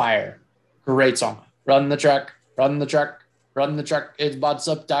 fire. Great song. Run the truck. It's butts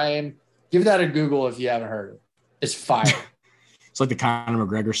up time. Give that a Google if you haven't heard it. It's fire. It's like the Conor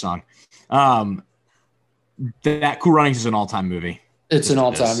McGregor song. That Cool Runnings is an all-time movie. It's an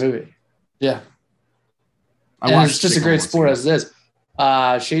all-time movie. Yeah. It's just a great sport as it is.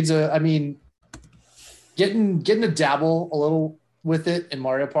 Getting to dabble a little with it in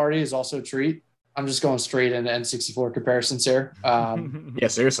Mario Party is also a treat. I'm just going straight into N64 comparisons here. Yeah,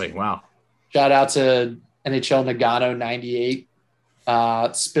 seriously. Wow. Shout out to NHL Nagano 98,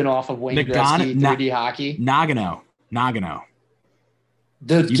 spinoff of Wayne Gretzky 3D hockey. Nagano.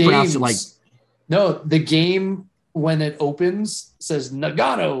 The game when it opens says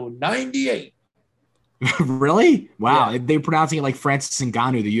Nagano 98. Really? Wow. Yeah. They're pronouncing it like Francis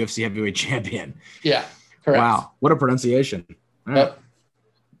Ngannou, the UFC heavyweight champion. Yeah. Correct. Wow. What a pronunciation. Yep.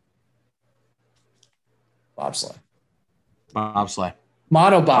 Bobsleigh.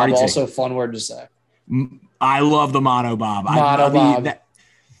 Monobob, also a fun word to say. I love the monobob.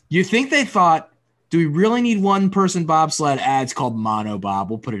 You think they thought, do we really need one person bobsled? It's called monobob.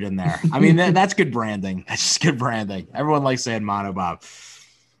 We'll put it in there. I mean, that's good branding. That's just good branding. Everyone likes saying monobob.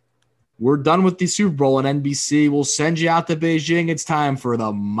 We're done with the Super Bowl, and NBC will send you out to Beijing. It's time for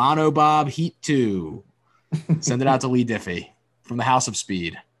the Monobob Heat 2. Send it out to Lee Diffie from the House of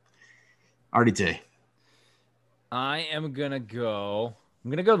Speed. RDT. I'm going to go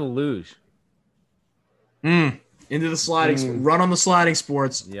the luge. Into the sliding. Run on the sliding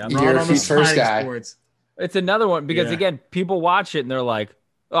sports. Yep. Run on the sliding sports. It's another one because, again, people watch it and they're like,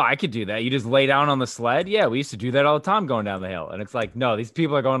 oh, I could do that. You just lay down on the sled. Yeah, we used to do that all the time going down the hill. And it's like, no, these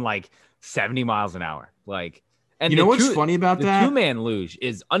people are going like 70 miles an hour. Like, and you know what's funny about that? The two-man luge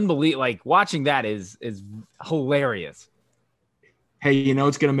is unbelievable. Like, watching that is hilarious. Hey, you know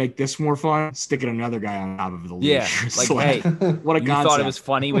what's going to make this more fun? Sticking another guy on top of the luge. Yeah, like, hey, what a concept. You thought it was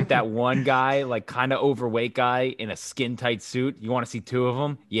funny with that one guy, like kind of overweight guy in a skin-tight suit. You want to see two of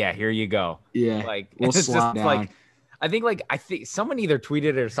them? Yeah, here you go. Yeah, like it's just down. Like, I think someone either tweeted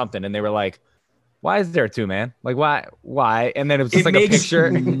it or something, and they were like, "Why is there two, man? Like, why?" And then it was just like a picture.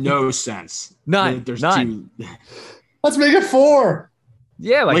 No sense. None. There's none. Two. Let's make it 4.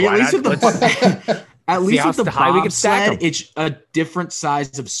 Yeah, like at least with the at least with the bobsled, it's a different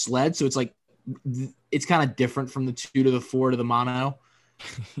size of sled, so it's like it's kind of different from the 2 to the 4 to the mono.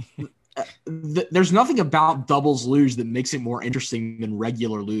 There's nothing about doubles luge that makes it more interesting than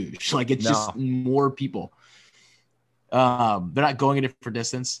regular luge. Like, it's just more people. They're not going a different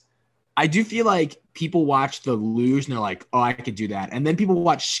distance. I do feel like people watch the luge and they're like, oh, I could do that. And then people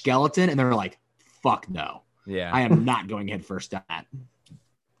watch skeleton and they're like, fuck no. Yeah. I am not going head first at that,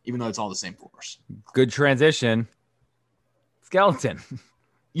 even though it's all the same force. Good transition. Skeleton.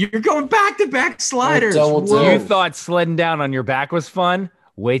 You're going back-to-back sliders. You thought sledding down on your back was fun?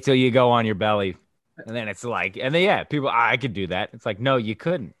 Wait till you go on your belly. And then it's like, and then, yeah, people, I could do that. It's like, no, you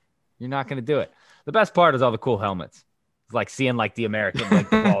couldn't. You're not going to do it. The best part is all the cool helmets. It's like seeing like the American, like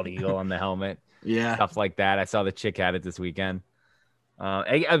the bald eagle on the helmet. Yeah. Stuff like that. I saw the chick had it this weekend.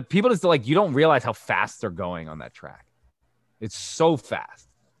 People just like, you don't realize how fast they're going on that track. It's so fast.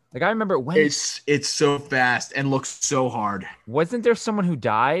 Like I remember when it's so fast and looks so hard. Wasn't there someone who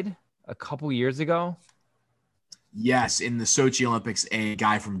died a couple years ago? Yes, in the Sochi Olympics, a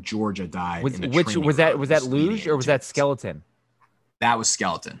guy from Georgia died. Which was that luge or was that skeleton? That was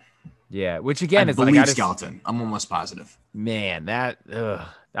skeleton. Yeah, which again I is believe like skeleton. I'm almost positive. Man, that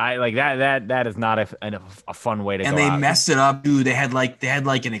I like that is not a fun way to go. And they out. messed it up, dude. They had like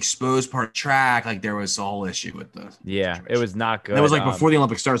an exposed part of track. Like there was a whole issue with the situation. It was not good. And it was like before the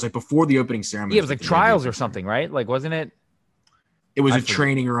Olympics started, like before the opening ceremony. Yeah, it was like trials or something, right? Like wasn't it? It was a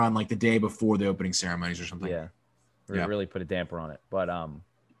training run like the day before the opening ceremonies or something. Yeah. Really put a damper on it. But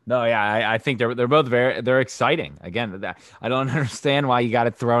no, yeah, I think they're both they're exciting. Again, I don't understand why you got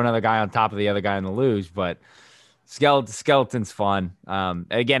to throw another guy on top of the other guy in the luge, but skeleton's fun.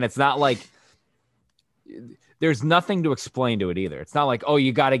 Again, it's not like there's nothing to explain to it either. It's not like, oh,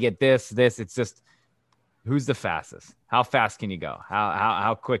 you got to get this. It's just who's the fastest? How fast can you go?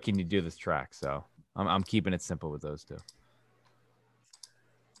 How quick can you do this track? So I'm keeping it simple with those two.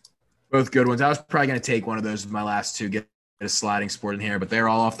 Both good ones. I was probably going to take one of those with my last two, get a sliding sport in here, but they're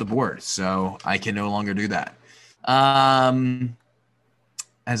all off the board, so I can no longer do that.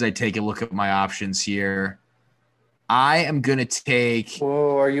 As I take a look at my options here, I am going to take –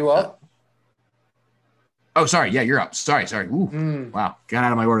 Whoa, are you up? Oh, sorry. Yeah, you're up. Sorry. Ooh, Wow. Got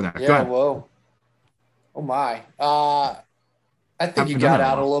out of my order there. Yeah, go ahead. Whoa. Oh, my. I think you got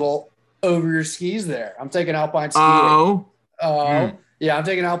out a little over your skis there. I'm taking alpine skiing. Yeah, I'm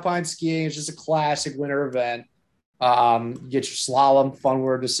taking alpine skiing. It's just a classic winter event. You get your slalom, fun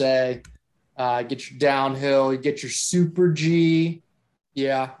word to say. Get your downhill. You get your super G.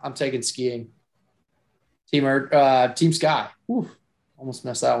 Yeah, I'm taking skiing. Team Sky. Whew, almost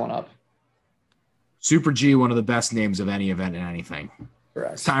messed that one up. Super G, one of the best names of any event in anything.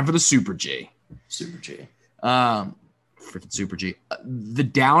 Correct. It's time for the Super G. Super G. Freaking Super G. The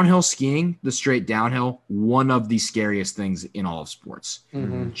downhill skiing, the straight downhill, one of the scariest things in all of sports.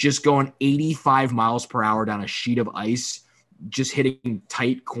 Mm-hmm. Just going 85 miles per hour down a sheet of ice, just hitting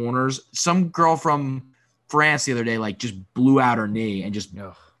tight corners. Some girl from France the other day, like, just blew out her knee and just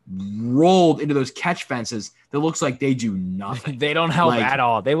rolled into those catch fences that looks like they do nothing. They don't help at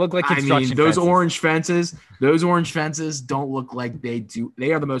all. They look like construction those fences. orange fences don't look like they do.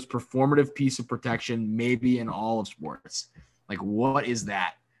 They are the most performative piece of protection maybe in all of sports. Like, what is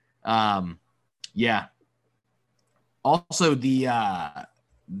that? Yeah. Also the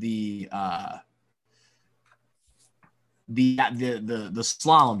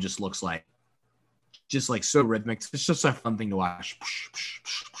slalom just looks like so rhythmic. It's just a fun thing to watch.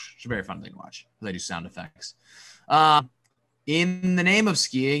 It's a very fun thing to watch because I do sound effects. In the name of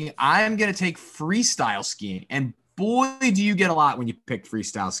skiing, I'm going to take freestyle skiing. And boy, do you get a lot when you pick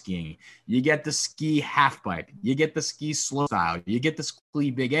freestyle skiing. You get the ski half pipe. You get the ski slow style. You get the ski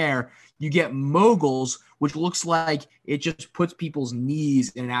big air. You get moguls, which looks like it just puts people's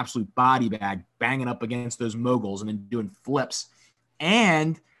knees in an absolute body bag, banging up against those moguls and then doing flips.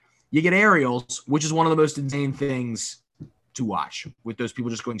 And you get aerials, which is one of the most insane things to watch, with those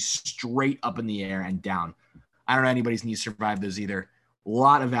people just going straight up in the air and down. I don't know anybody's knees survive those either. A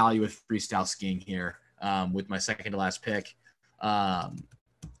lot of value with freestyle skiing here with my second to last pick. I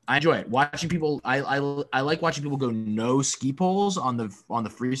enjoy it. Watching people, I like watching people go no ski poles on the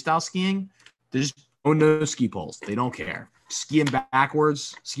freestyle skiing. They just go no ski poles. They don't care. Skiing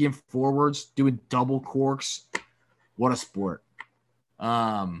backwards, skiing forwards, doing double corks. What a sport.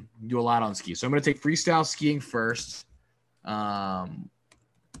 Do a lot on ski. So I'm going to take freestyle skiing first. And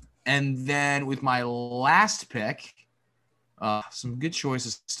then with my last pick, some good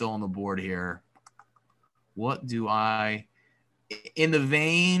choices still on the board here. What do I, in the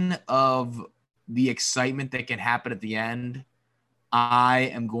vein of the excitement that can happen at the end,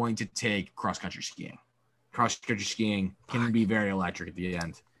 I am going to take cross-country skiing. Cross-country skiing can be very electric at the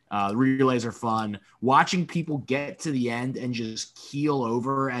end. Relays are fun. Watching people get to the end and just keel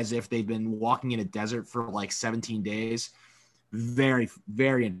over as if they've been walking in a desert for like 17 days. Very,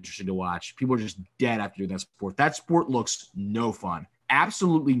 very interesting to watch. People are just dead after doing that sport. That sport looks no fun.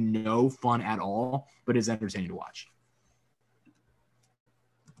 Absolutely no fun at all, but is entertaining to watch.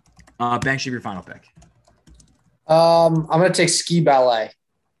 Banks, your final pick. I'm going to take ski ballet.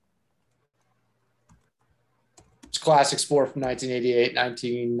 It's a classic sport from 1988,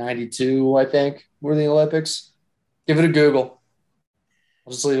 1992, I think, were the Olympics. Give it a Google.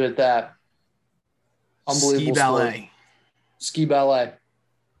 I'll just leave it at that. Unbelievable Ski ballet. Sport. Ski ballet.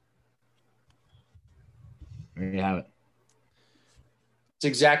 There you have it. It's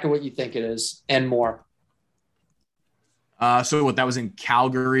exactly what you think it is and more. So what, that was in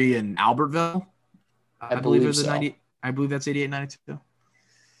Calgary and Albertville? I believe it was so. 90. I believe that's 88, 92.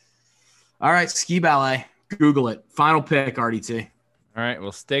 All right, ski ballet. Google it. Final pick, RDT. All right,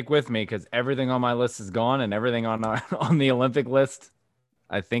 well, stick with me because everything on my list is gone, and everything on the Olympic list,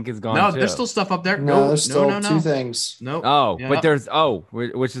 I think, is gone. No, too. there's still stuff up there. No, there's still no. two things. No. Oh, Yeah. but there's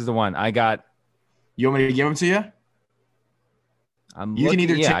which is the one I got? You want me to give them to you? I'm You can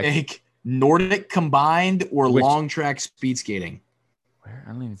looking- either take Nordic combined or Which- long track speed skating. Where?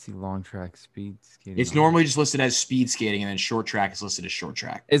 I don't even see long track speed skating. It's normally just listed as speed skating, and then short track is listed as short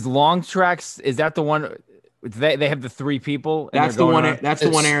track. Is long tracks? Is that the one? They have the 3 people. And That's they're the going one. around? That's the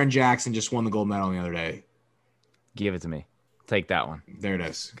one. Aaron Jackson just won the gold medal the other day. Give it to me. Take that one There it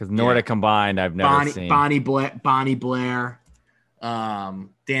is. because Nordic combined, I've never seen. Bonnie Blair, Dan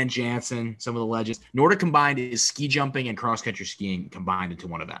Jansen, some of the legends. Nordic combined is ski jumping and cross country skiing combined into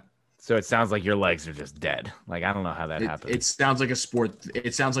one event. So it sounds like your legs are just dead. Like I don't know how that happened. It sounds like a sport.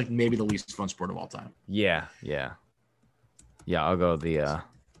 It sounds like maybe the least fun sport of all time. Yeah. I'll go the.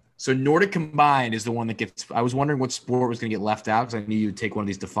 So Nordic combined is the one that gets. I was wondering what sport was going to get left out because I knew you'd take one of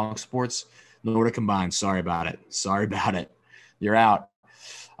these defunct sports. Nordic combined. Sorry about it. You're out.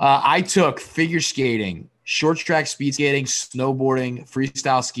 I took figure skating, short track speed skating, snowboarding,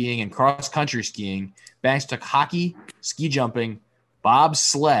 freestyle skiing, and cross country skiing. Banks took hockey, ski jumping,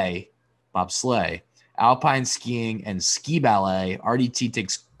 bobsleigh, alpine skiing, and ski ballet. RDT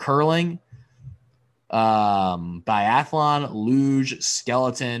takes curling, biathlon, luge,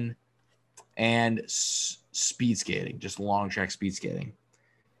 skeleton, and speed skating, just long track speed skating.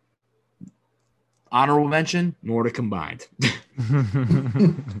 Honorable mention, Nordic combined.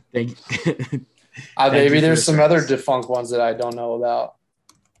 Thank you. Maybe you there's for some the other service. defunct ones that I don't know about.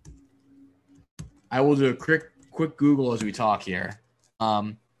 I will do a quick Google as we talk here.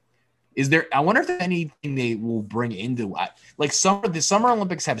 Is there? I wonder if there's anything they will bring into like the Summer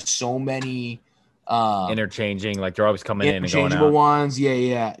Olympics have so many interchanging, like they're always coming in and going interchangeable out. ones.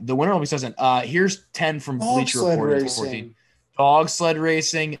 Yeah. The Winter Olympics doesn't. Here's 10 from Bleacher Sled Report. in racing. 14. Dog sled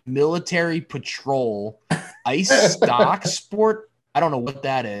racing, military patrol, ice stock sport. I don't know what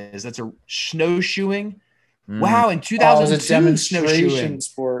that is. That's a snowshoeing. Wow, in Oh, it's 2002, a demonstration snowshoeing.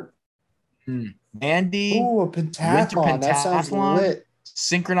 sport. Andy, Ooh, a pentathlon. That sounds pentathlon. lit.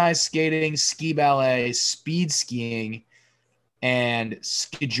 synchronized skating, ski ballet, speed skiing, and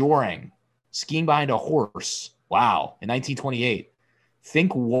skijoring, skiing behind a horse. Wow, in 1928.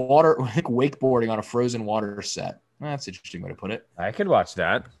 Think wakeboarding on a frozen water set. That's an interesting way to put it. I could watch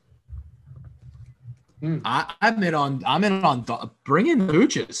that. I'm in on bring in the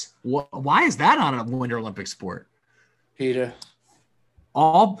hooches. Why is that on a Winter Olympic sport? Peter.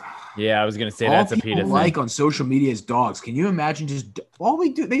 Yeah, I was gonna say that's a people PETA thing. like on social media is dogs. Can you imagine just all they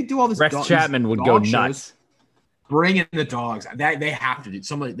do all this? Rex Chapman would go nuts. Bring in the dogs. They have to do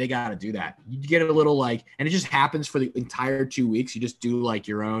somebody. They got to do that. You get a little and it just happens for the entire 2 weeks. You just do like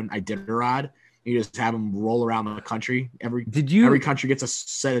your own Iditarod. You just have them roll around the country. Every country gets a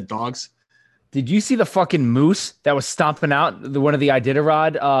set of dogs. Did you see the fucking moose that was stomping out one of the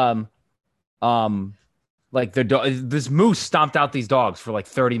Iditarod? This moose stomped out these dogs for like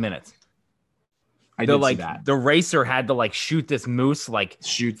 30 minutes. I did see that. The racer had to shoot this moose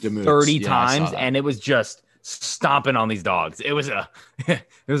shoot the moose 30 Yeah, times, and it was just stomping on these dogs. It was a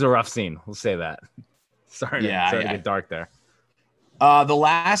rough scene. We'll say that. Sorry to get dark there. The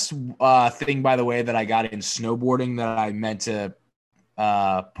last thing, by the way, that I got in snowboarding that I meant to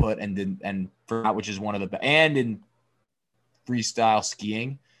put and forgot, which is one of and in freestyle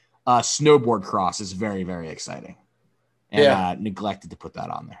skiing, snowboard cross is very, very exciting. And neglected to put that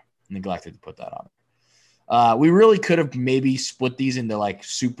on there. We really could have maybe split these into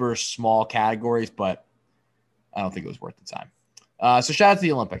super small categories, but I don't think it was worth the time. So shout out to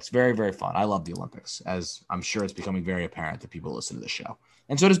the Olympics. Very, very fun. I love the Olympics, as I'm sure it's becoming very apparent to people who listen to the show.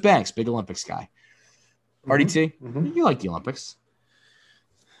 And so does Banks, big Olympics guy. RDT, you like the Olympics.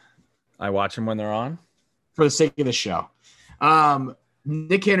 I watch them when they're on. For the sake of the show.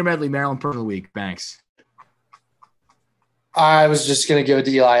 Nick Cantor Medley, Maryland Person of the Week, Banks. I was just going to give it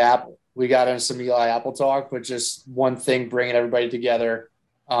to Eli Apple. We got into some Eli Apple talk, but just one thing bringing everybody together.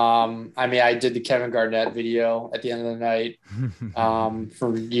 I did the Kevin Garnett video at the end of the night.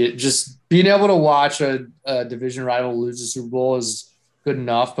 Just being able to watch a division rival lose the Super Bowl is good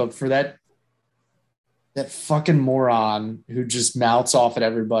enough, but for that fucking moron who just mouths off at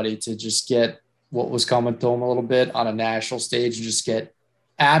everybody to just get what was coming to him a little bit on a national stage and just get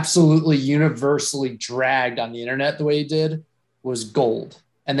absolutely universally dragged on the internet the way he did was gold.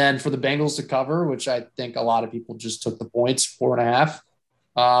 And then for the Bengals to cover, which I think a lot of people just took the points,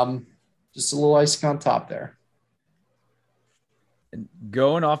 4.5. Just a little icing on top there.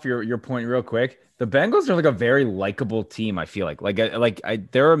 Going off your point real quick, the Bengals are like a very likable team. I feel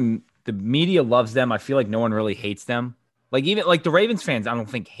the media loves them. I feel like no one really hates them. Like even like the Ravens fans, I don't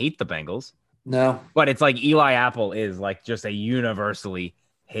think hate the Bengals. No, but it's like Eli Apple is like just a universally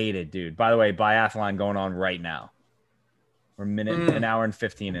hated dude. By the way, biathlon going on right now. We're an hour and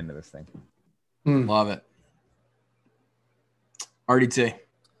 15 into this thing. Love it. RDT.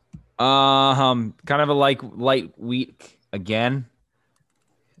 Kind of a light week again.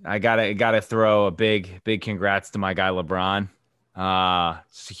 I gotta throw a big congrats to my guy LeBron.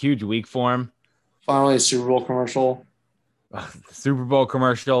 It's a huge week for him. Finally, a Super Bowl commercial. The Super Bowl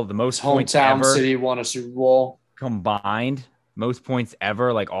commercial, the most points hometown ever. City won a Super Bowl combined, most points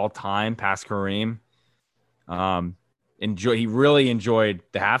ever, like all time, past Kareem. He really enjoyed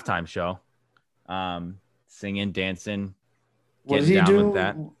the halftime show. Singing, dancing. What did he do with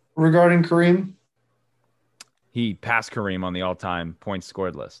that regarding Kareem? He passed Kareem on the all-time points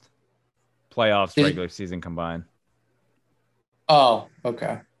scored list. Playoffs, regular season combined. Oh,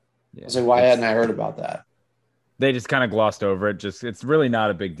 okay. Yeah. I was like, why hadn't I heard about that? They just kind of glossed over it. It's really not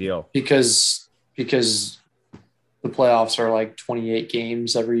a big deal. Because the playoffs are like 28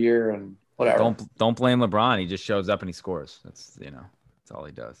 games every year and whatever. Don't blame LeBron. He just shows up and he scores. That's all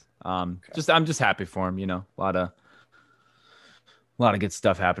he does. I'm just happy for him. A lot of good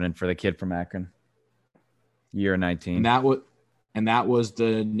stuff happening for the kid from Akron. Year 19. And that was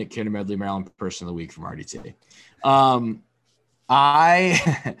the Nick Cannon Medley Maryland Person of the Week from RDT.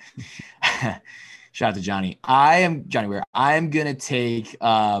 Shout out to Johnny. I am Johnny Ware. I am gonna take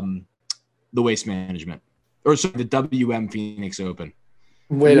the Waste Management, or sorry, the WM Phoenix Open.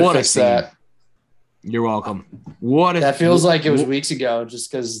 Way to fix that. You're welcome. That feels like it was weeks ago,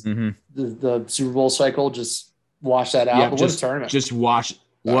 just because the Super Bowl cycle just washed that out. Yeah, but what a tournament! Just watch.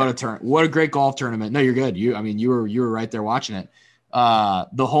 What a great golf tournament. No, you're good. You were right there watching it.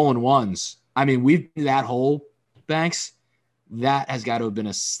 The hole in ones. I mean, we've that hole, Banks. That had to have been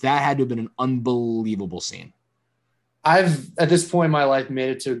an unbelievable scene. I've at this point in my life made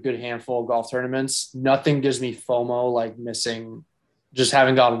it to a good handful of golf tournaments. Nothing gives me FOMO like missing, just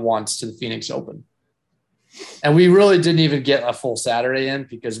having gone once to the Phoenix Open. And we really didn't even get a full Saturday in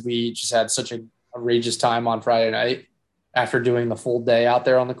because we just had such an outrageous time on Friday night after doing the full day out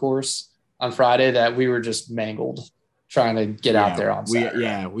there on the course on Friday that we were just mangled trying to get out there on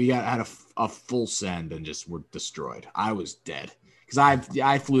Saturday. We had a full send and just were destroyed. I was dead because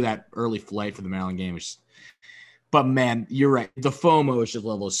I flew that early flight for the Maryland game. But man, you're right. The FOMO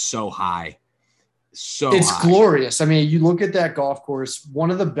level is so high. It's glorious. I mean, you look at that golf course.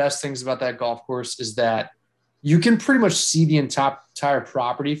 One of the best things about that golf course is that you can pretty much see the entire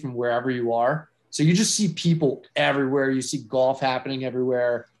property from wherever you are. So you just see people everywhere. You see golf happening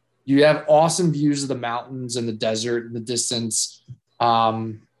everywhere. You have awesome views of the mountains and the desert in the distance.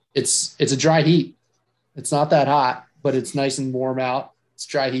 It's a dry heat. It's not that hot, but it's nice and warm out. It's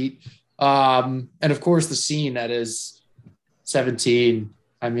dry heat. And of course the scene that is 17.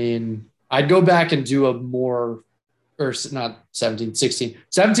 I mean, I'd go back and do or not 17, 16.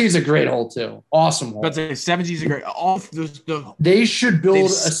 17 is a great hole too. Awesome hole. But 17 is a great. They should build a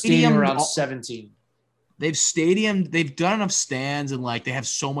stadium around 17. They've done enough stands and like they have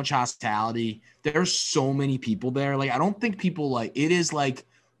so much hospitality. There's so many people there. Like I don't think people it is like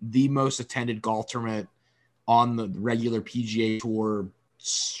the most attended golf tournament on the regular PGA Tour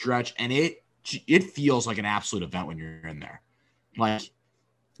stretch, and it feels like an absolute event when you're in there. Like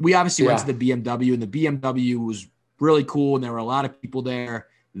we obviously went to the BMW, and the BMW was really cool, and there were a lot of people there.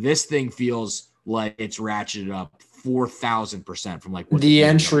 This thing feels like it's ratcheted up 4,000% from like what the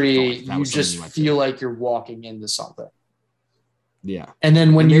entry. You just feel like you're walking into something. Yeah, and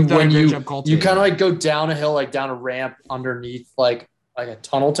then when you kind of like go down a hill, like down a ramp underneath like a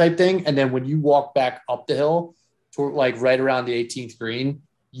tunnel type thing, and then when you walk back up the hill to like right around the 18th green,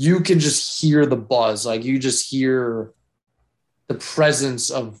 you can just hear the buzz. Like you just hear the presence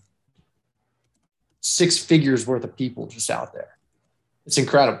of 6 figures worth of people just out there. It's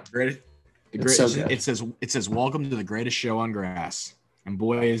incredible. It's so good. It says welcome to the greatest show on grass, and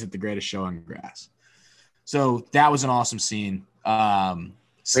boy is it the greatest show on grass. So that was an awesome scene. Great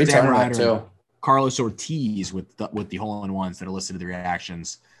Stan tournament Ryder, too. Carlos Ortiz with the hole-in-ones that are listed to the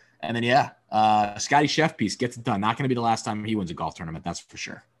reactions, and then Scotty Chef piece gets it done. Not going to be the last time he wins a golf tournament, that's for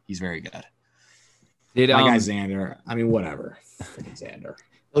sure. He's very good. My guy Xander. I mean, whatever. Freaking Xander.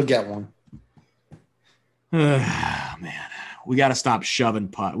 He'll get one. Man, we got to stop shoving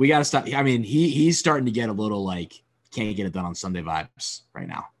putt. We got to stop. I mean, he's starting to get a little like can't get it done on Sunday vibes right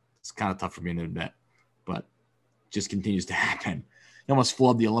now. It's kind of tough for me to admit, but just continues to happen. He almost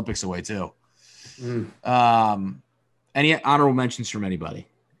flubbed the Olympics away too. Any honorable mentions from anybody?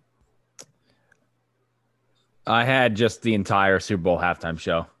 I had just the entire Super Bowl halftime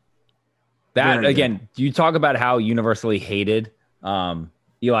show. That Very again, good. you talk about how universally hated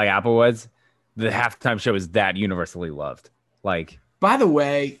Eli Apple was. The halftime show is that universally loved. Like, By the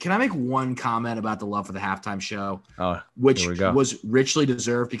way, can I make one comment about the love for the halftime show, which here we go. was richly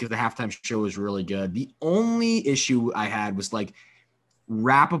deserved because the halftime show was really good. The only issue I had was like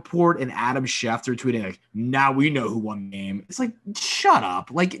Rappaport and Adam Schefter tweeting like, "Now we know who won the game." It's like, shut up!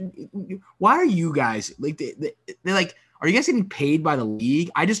 Like, why are you guys like? They're like, are you guys getting paid by the league?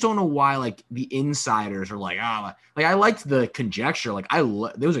 I just don't know why. Like the insiders are like, like I liked the conjecture. Like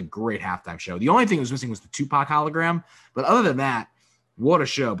there was a great halftime show. The only thing that was missing was the Tupac hologram, but other than that. What a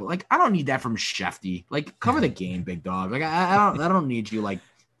show. But like I don't need that from Shefty. Like cover the game, big dog. Like I don't need you like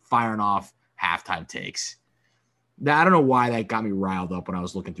firing off halftime takes. Now, I don't know why that got me riled up when I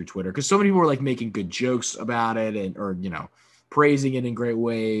was looking through Twitter because so many people were like making good jokes about it and or praising it in great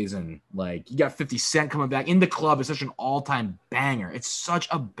ways. And like you got 50 Cent coming back in the club is such an all-time banger. It's such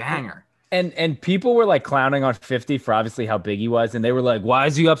a banger. And people were like clowning on 50 for obviously how big he was, and they were like, "Why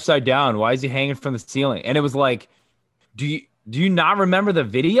is he upside down? Why is he hanging from the ceiling?" And it was like, do you not remember the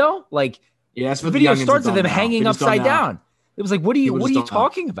video? Like, yeah, that's the what video the starts with don't him know. hanging They just don't upside know. down. It was like, what are you People just don't know.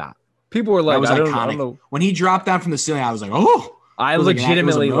 talking about? People were like, That was I don't iconic. know. When he dropped down from the ceiling, I was like, oh. I It was like it was a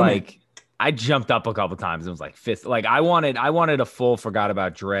legitimately moment. like I jumped up a couple times. It was like fist. Like I wanted a full Forgot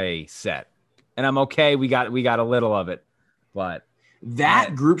About Dre set, and I'm okay. We got a little of it, but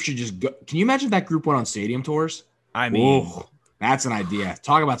That group should just go. Can you imagine if that group went on stadium tours? I mean, Whoa, that's an idea.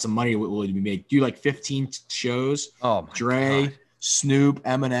 Talk about some money will be made. Do like 15 shows. oh my Dre, God. Snoop,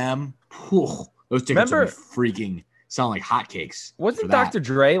 Eminem. Whew, those tickets Remember- would be freaking sound like hotcakes. Wasn't for that. Dr.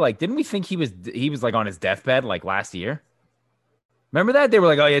 Dre like? Didn't we think he was like on his deathbed like last year? Remember that they were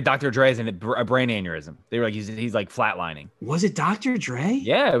like, oh yeah, Dr. Dre's in a brain aneurysm. They were like, he's like flatlining. Was it Dr. Dre?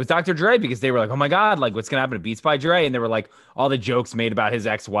 Yeah, it was Dr. Dre because they were like, oh my God, like what's gonna happen to Beats by Dre? And there were like all the jokes made about his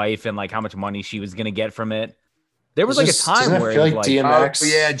ex-wife and like how much money she was gonna get from it. There was like a time doesn't it where it feel was like like,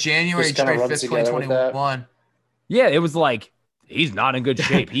 DMX January just kinda runs together with that. 2021. yeah, it was like he's not in good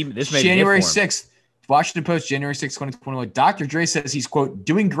shape. This made January it for him. 6th. Washington Post, January 6th, 2021. Dr. Dre says he's, quote,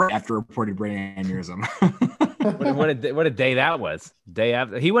 doing great after reported brain aneurysm. What a day that was. Day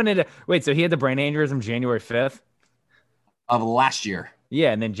after he went into so he had the brain aneurysm January 5th. Of last year.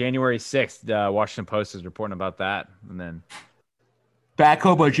 Yeah, and then January 6th, Washington Post is reporting about that. And then Back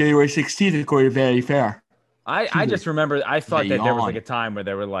home on January 16th, according to Vanity Fair. I just remember I thought They that there was yawn. like a time where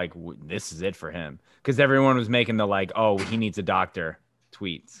they were like, this is it for him. Because everyone was making the like, oh, he needs a doctor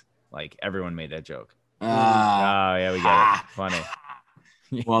tweets. Like everyone made that joke. Oh, yeah, we get it.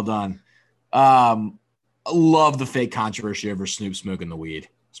 Funny. Well done. Love the fake controversy over Snoop smoking the weed.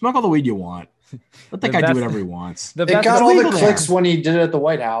 Smoke all the weed you want. Let that guy do whatever he wants. The They best got all the legal there. clicks when he did it at the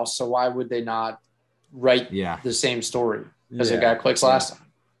White House, so why would they not write Yeah. the same story? Because Yeah. it got clicks last time.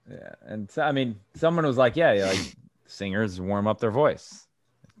 Yeah, and so, I mean, someone was like, yeah, like singers warm up their voice.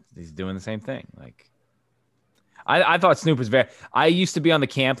 He's doing the same thing. Like, I thought Snoop was very. I used to be on the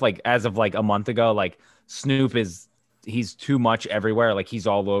camp like as of like a month ago. Like Snoop he's too much everywhere. Like he's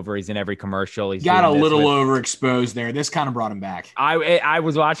all over. He's in every commercial. He's Got a doing this little with- overexposed there. This kind of brought him back. I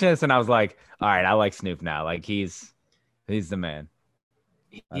was watching this and I was like, all right, I like Snoop now. Like he's the man.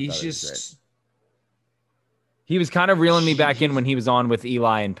 I He's thought it was just He was kind of reeling me back in when he was on with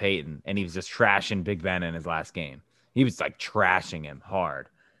Eli and Peyton, and he was just trashing Big Ben in his last game. He was like trashing him hard.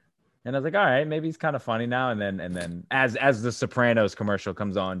 And I was like, all right, maybe he's kind of funny now. And then as the Sopranos commercial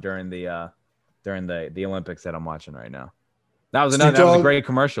comes on during the Olympics that I'm watching right now. That was Snoop that was a Dogg- great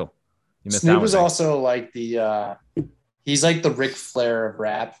commercial. You missed Snoop that is one, Nick. also like he's like the Ric Flair of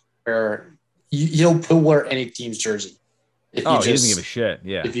rap, where he'll wear any team's jersey. If Oh, you he just, doesn't give a shit.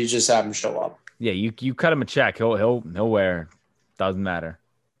 Yeah. if you just have him show up. Yeah, you cut him a check, he'll wear. Doesn't matter.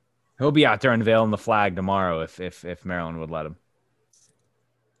 He'll be out there unveiling the flag tomorrow if Maryland would let him.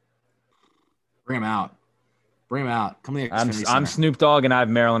 bring him out. Bring him out. Come to the I'm Xfinity I'm Center. Snoop Dogg and I have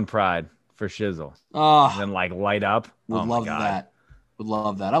Maryland pride for Shizzle. Oh, And then like light up. would Oh my love God. that. Would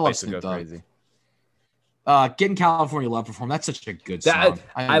love that. I love Place would Snoop go Dogg. crazy. Getting California Love performed. That's such a good song.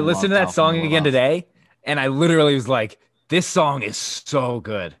 I listened to that love song California again Love. today, and I literally was like, "This song is so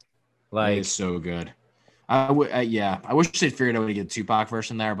good." It Like, is so good. I wish they'd figured out how to get a Tupac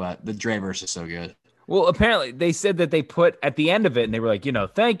version there, but the Dre verse is so good. well, apparently they said that they put at the end of it, and they were like,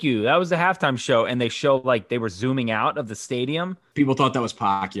 thank you. That was the halftime show, and they show like they were zooming out of the stadium. People thought that was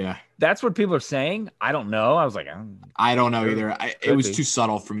Pac. Yeah, That's what people are saying. I don't know. I was like, I don't know Sure. either. It Could was be. too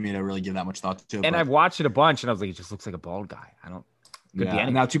subtle for me to really give that much thought to. and but, I've watched it a bunch, and I was like, it just looks like a bald guy. Could be yeah.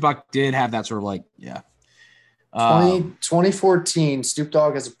 anything. Now Tupac did have that sort of like 2014, Snoop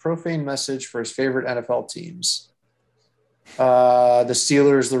Dogg has a profane message for his favorite NFL teams. The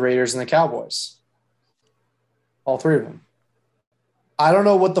Steelers, the Raiders, and the Cowboys. All three of them. I don't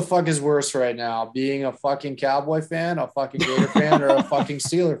know what the fuck is worse right now, being a fucking Cowboy fan, a fucking Gator fan, or a fucking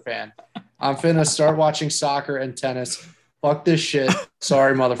Steeler fan. I'm finna start watching soccer and tennis. Fuck this shit.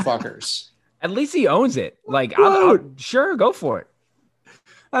 Sorry, motherfuckers. At least he owns it. Like, sure, go for it.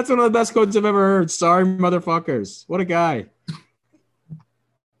 That's one of the best quotes I've ever heard. Sorry, motherfuckers. What a guy.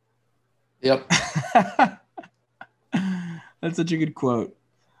 Yep. That's such a good quote.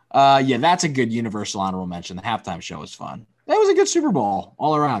 That's a good universal honorable mention. The halftime show was fun. That was a good Super Bowl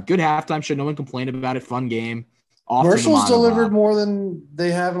all around. Good halftime show. No one complained about it. Fun game. Commercials delivered more than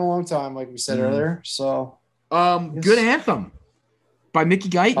they have in a long time, like we said earlier. So, good anthem by Mickey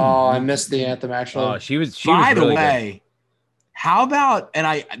Guyton. Oh, I missed the anthem actually. Oh, she was. By the really way, good. how about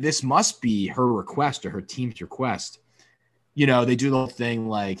this must be her request or her team's request. They do the whole thing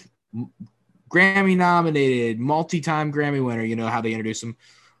like Grammy nominated, multi-time Grammy winner. How they introduce them.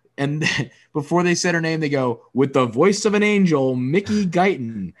 And before they said her name, they go, with the voice of an angel, Mickey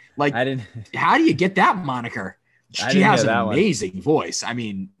Guyton. Like, how do you get that moniker? She has an amazing voice. I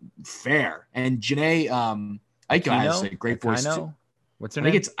mean, fair. And Janae Aiko has a great voice too. What's her name?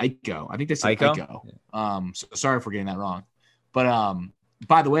 I think it's Aiko. I think they say Aiko. Yeah. So sorry for getting that wrong. But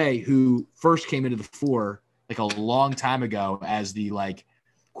by the way, who first came into the fore like a long time ago as the like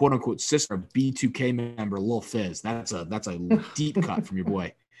quote unquote sister of B2K member Lil Fizz. That's a deep cut from your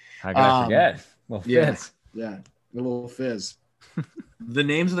boy. How can I forget? Lil Fizz. Yeah, Lil Fizz. The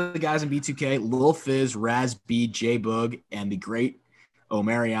names of the guys in B2K: Lil Fizz, Raz B, J Boog, and the great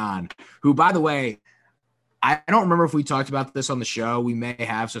Omarion, who, by the way, I don't remember if we talked about this on the show. We may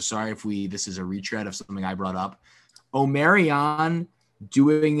have, so sorry if this is a retread of something I brought up. Omarion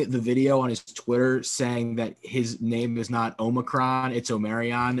doing the video on his Twitter saying that his name is not Omicron, it's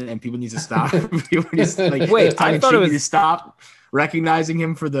Omarion, and people need to stop. Wait, I thought it was to stop recognizing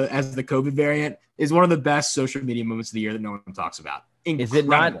him as the COVID variant is one of the best social media moments of the year that no one talks about. Incredible. Is it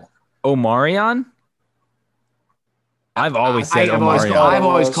not Omarion? I've always said Omarion. I've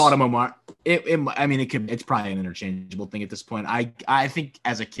always called him Omar. It's probably an interchangeable thing at this point. I think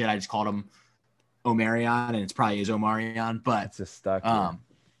as a kid I just called him Omarion, and it's probably is Omarion, but it's just stuck.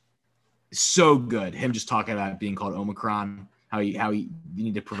 So good. Him just talking about being called Omicron, how you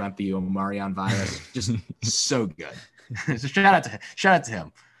need to prevent the Omarion virus. Just so good. So shout out to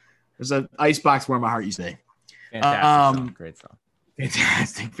him. There's an icebox where my heart you say. Fantastic song. Great song.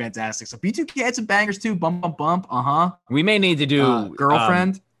 Fantastic. So B2K had some bangers too. Bump, bump, bump. We may need to do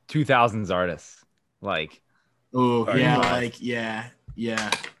Girlfriend. 2000s artists. Like, yeah.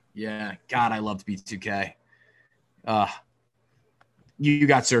 God, I loved B2K. You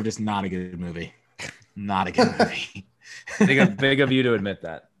Got Served is not a good movie. Not a good movie. big of you to admit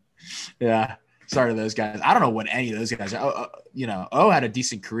that. Yeah. Sorry to those guys. I don't know what any of those guys are. O had a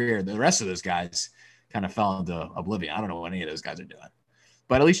decent career. The rest of those guys kind of fell into oblivion. I don't know what any of those guys are doing.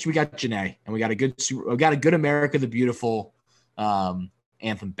 But at least we got Janae, and we got a good America the Beautiful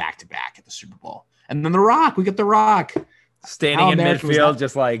anthem back to back at the Super Bowl. And then The Rock, we got The Rock standing in midfield,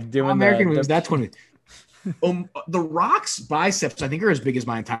 just like doing American was that 20. The Rock's biceps, I think, are as big as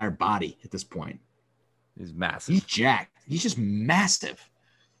my entire body at this point. He's massive. He's jacked. He's just massive.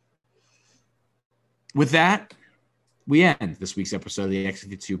 With that, we end this week's episode of the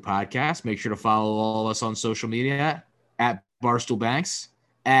X52 podcast. Make sure to follow all of us on social media at Barstool Banks,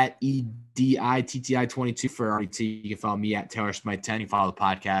 at EDITTI22 for RET. You can follow me at Taylor Smite 10. You can follow the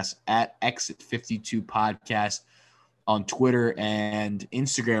podcast at Exit52 Podcast on Twitter and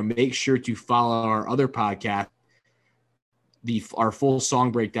Instagram. Make sure to follow our other podcast, our full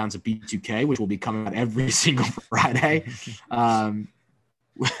song breakdowns of B2K, which will be coming out every single Friday.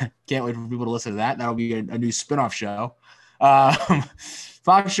 Can't wait for people to listen to that. That'll be a new spinoff show.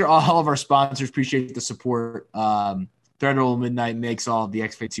 Sure, all of our sponsors appreciate the support. Threadable Midnight makes all of the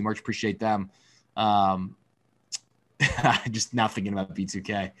X52 merch. Appreciate them. Just now thinking about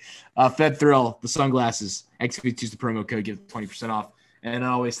B2K. Fed Thrill, the sunglasses. X52 is the promo code. Get 20% off. And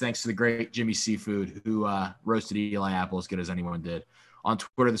always thanks to the great Jimmy Seafood, who roasted Eli Apple as good as anyone did on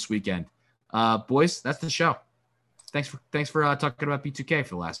Twitter this weekend. Boys, that's the show. Thanks for talking about B2K for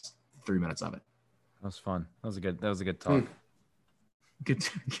the last 3 minutes of it. That was fun. That was a good talk. Good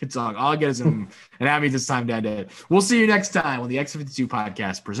talk. All I get is an happy this time to end it. We'll see you next time on the X52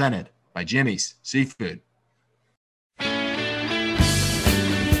 podcast presented by Jimmy's Seafood.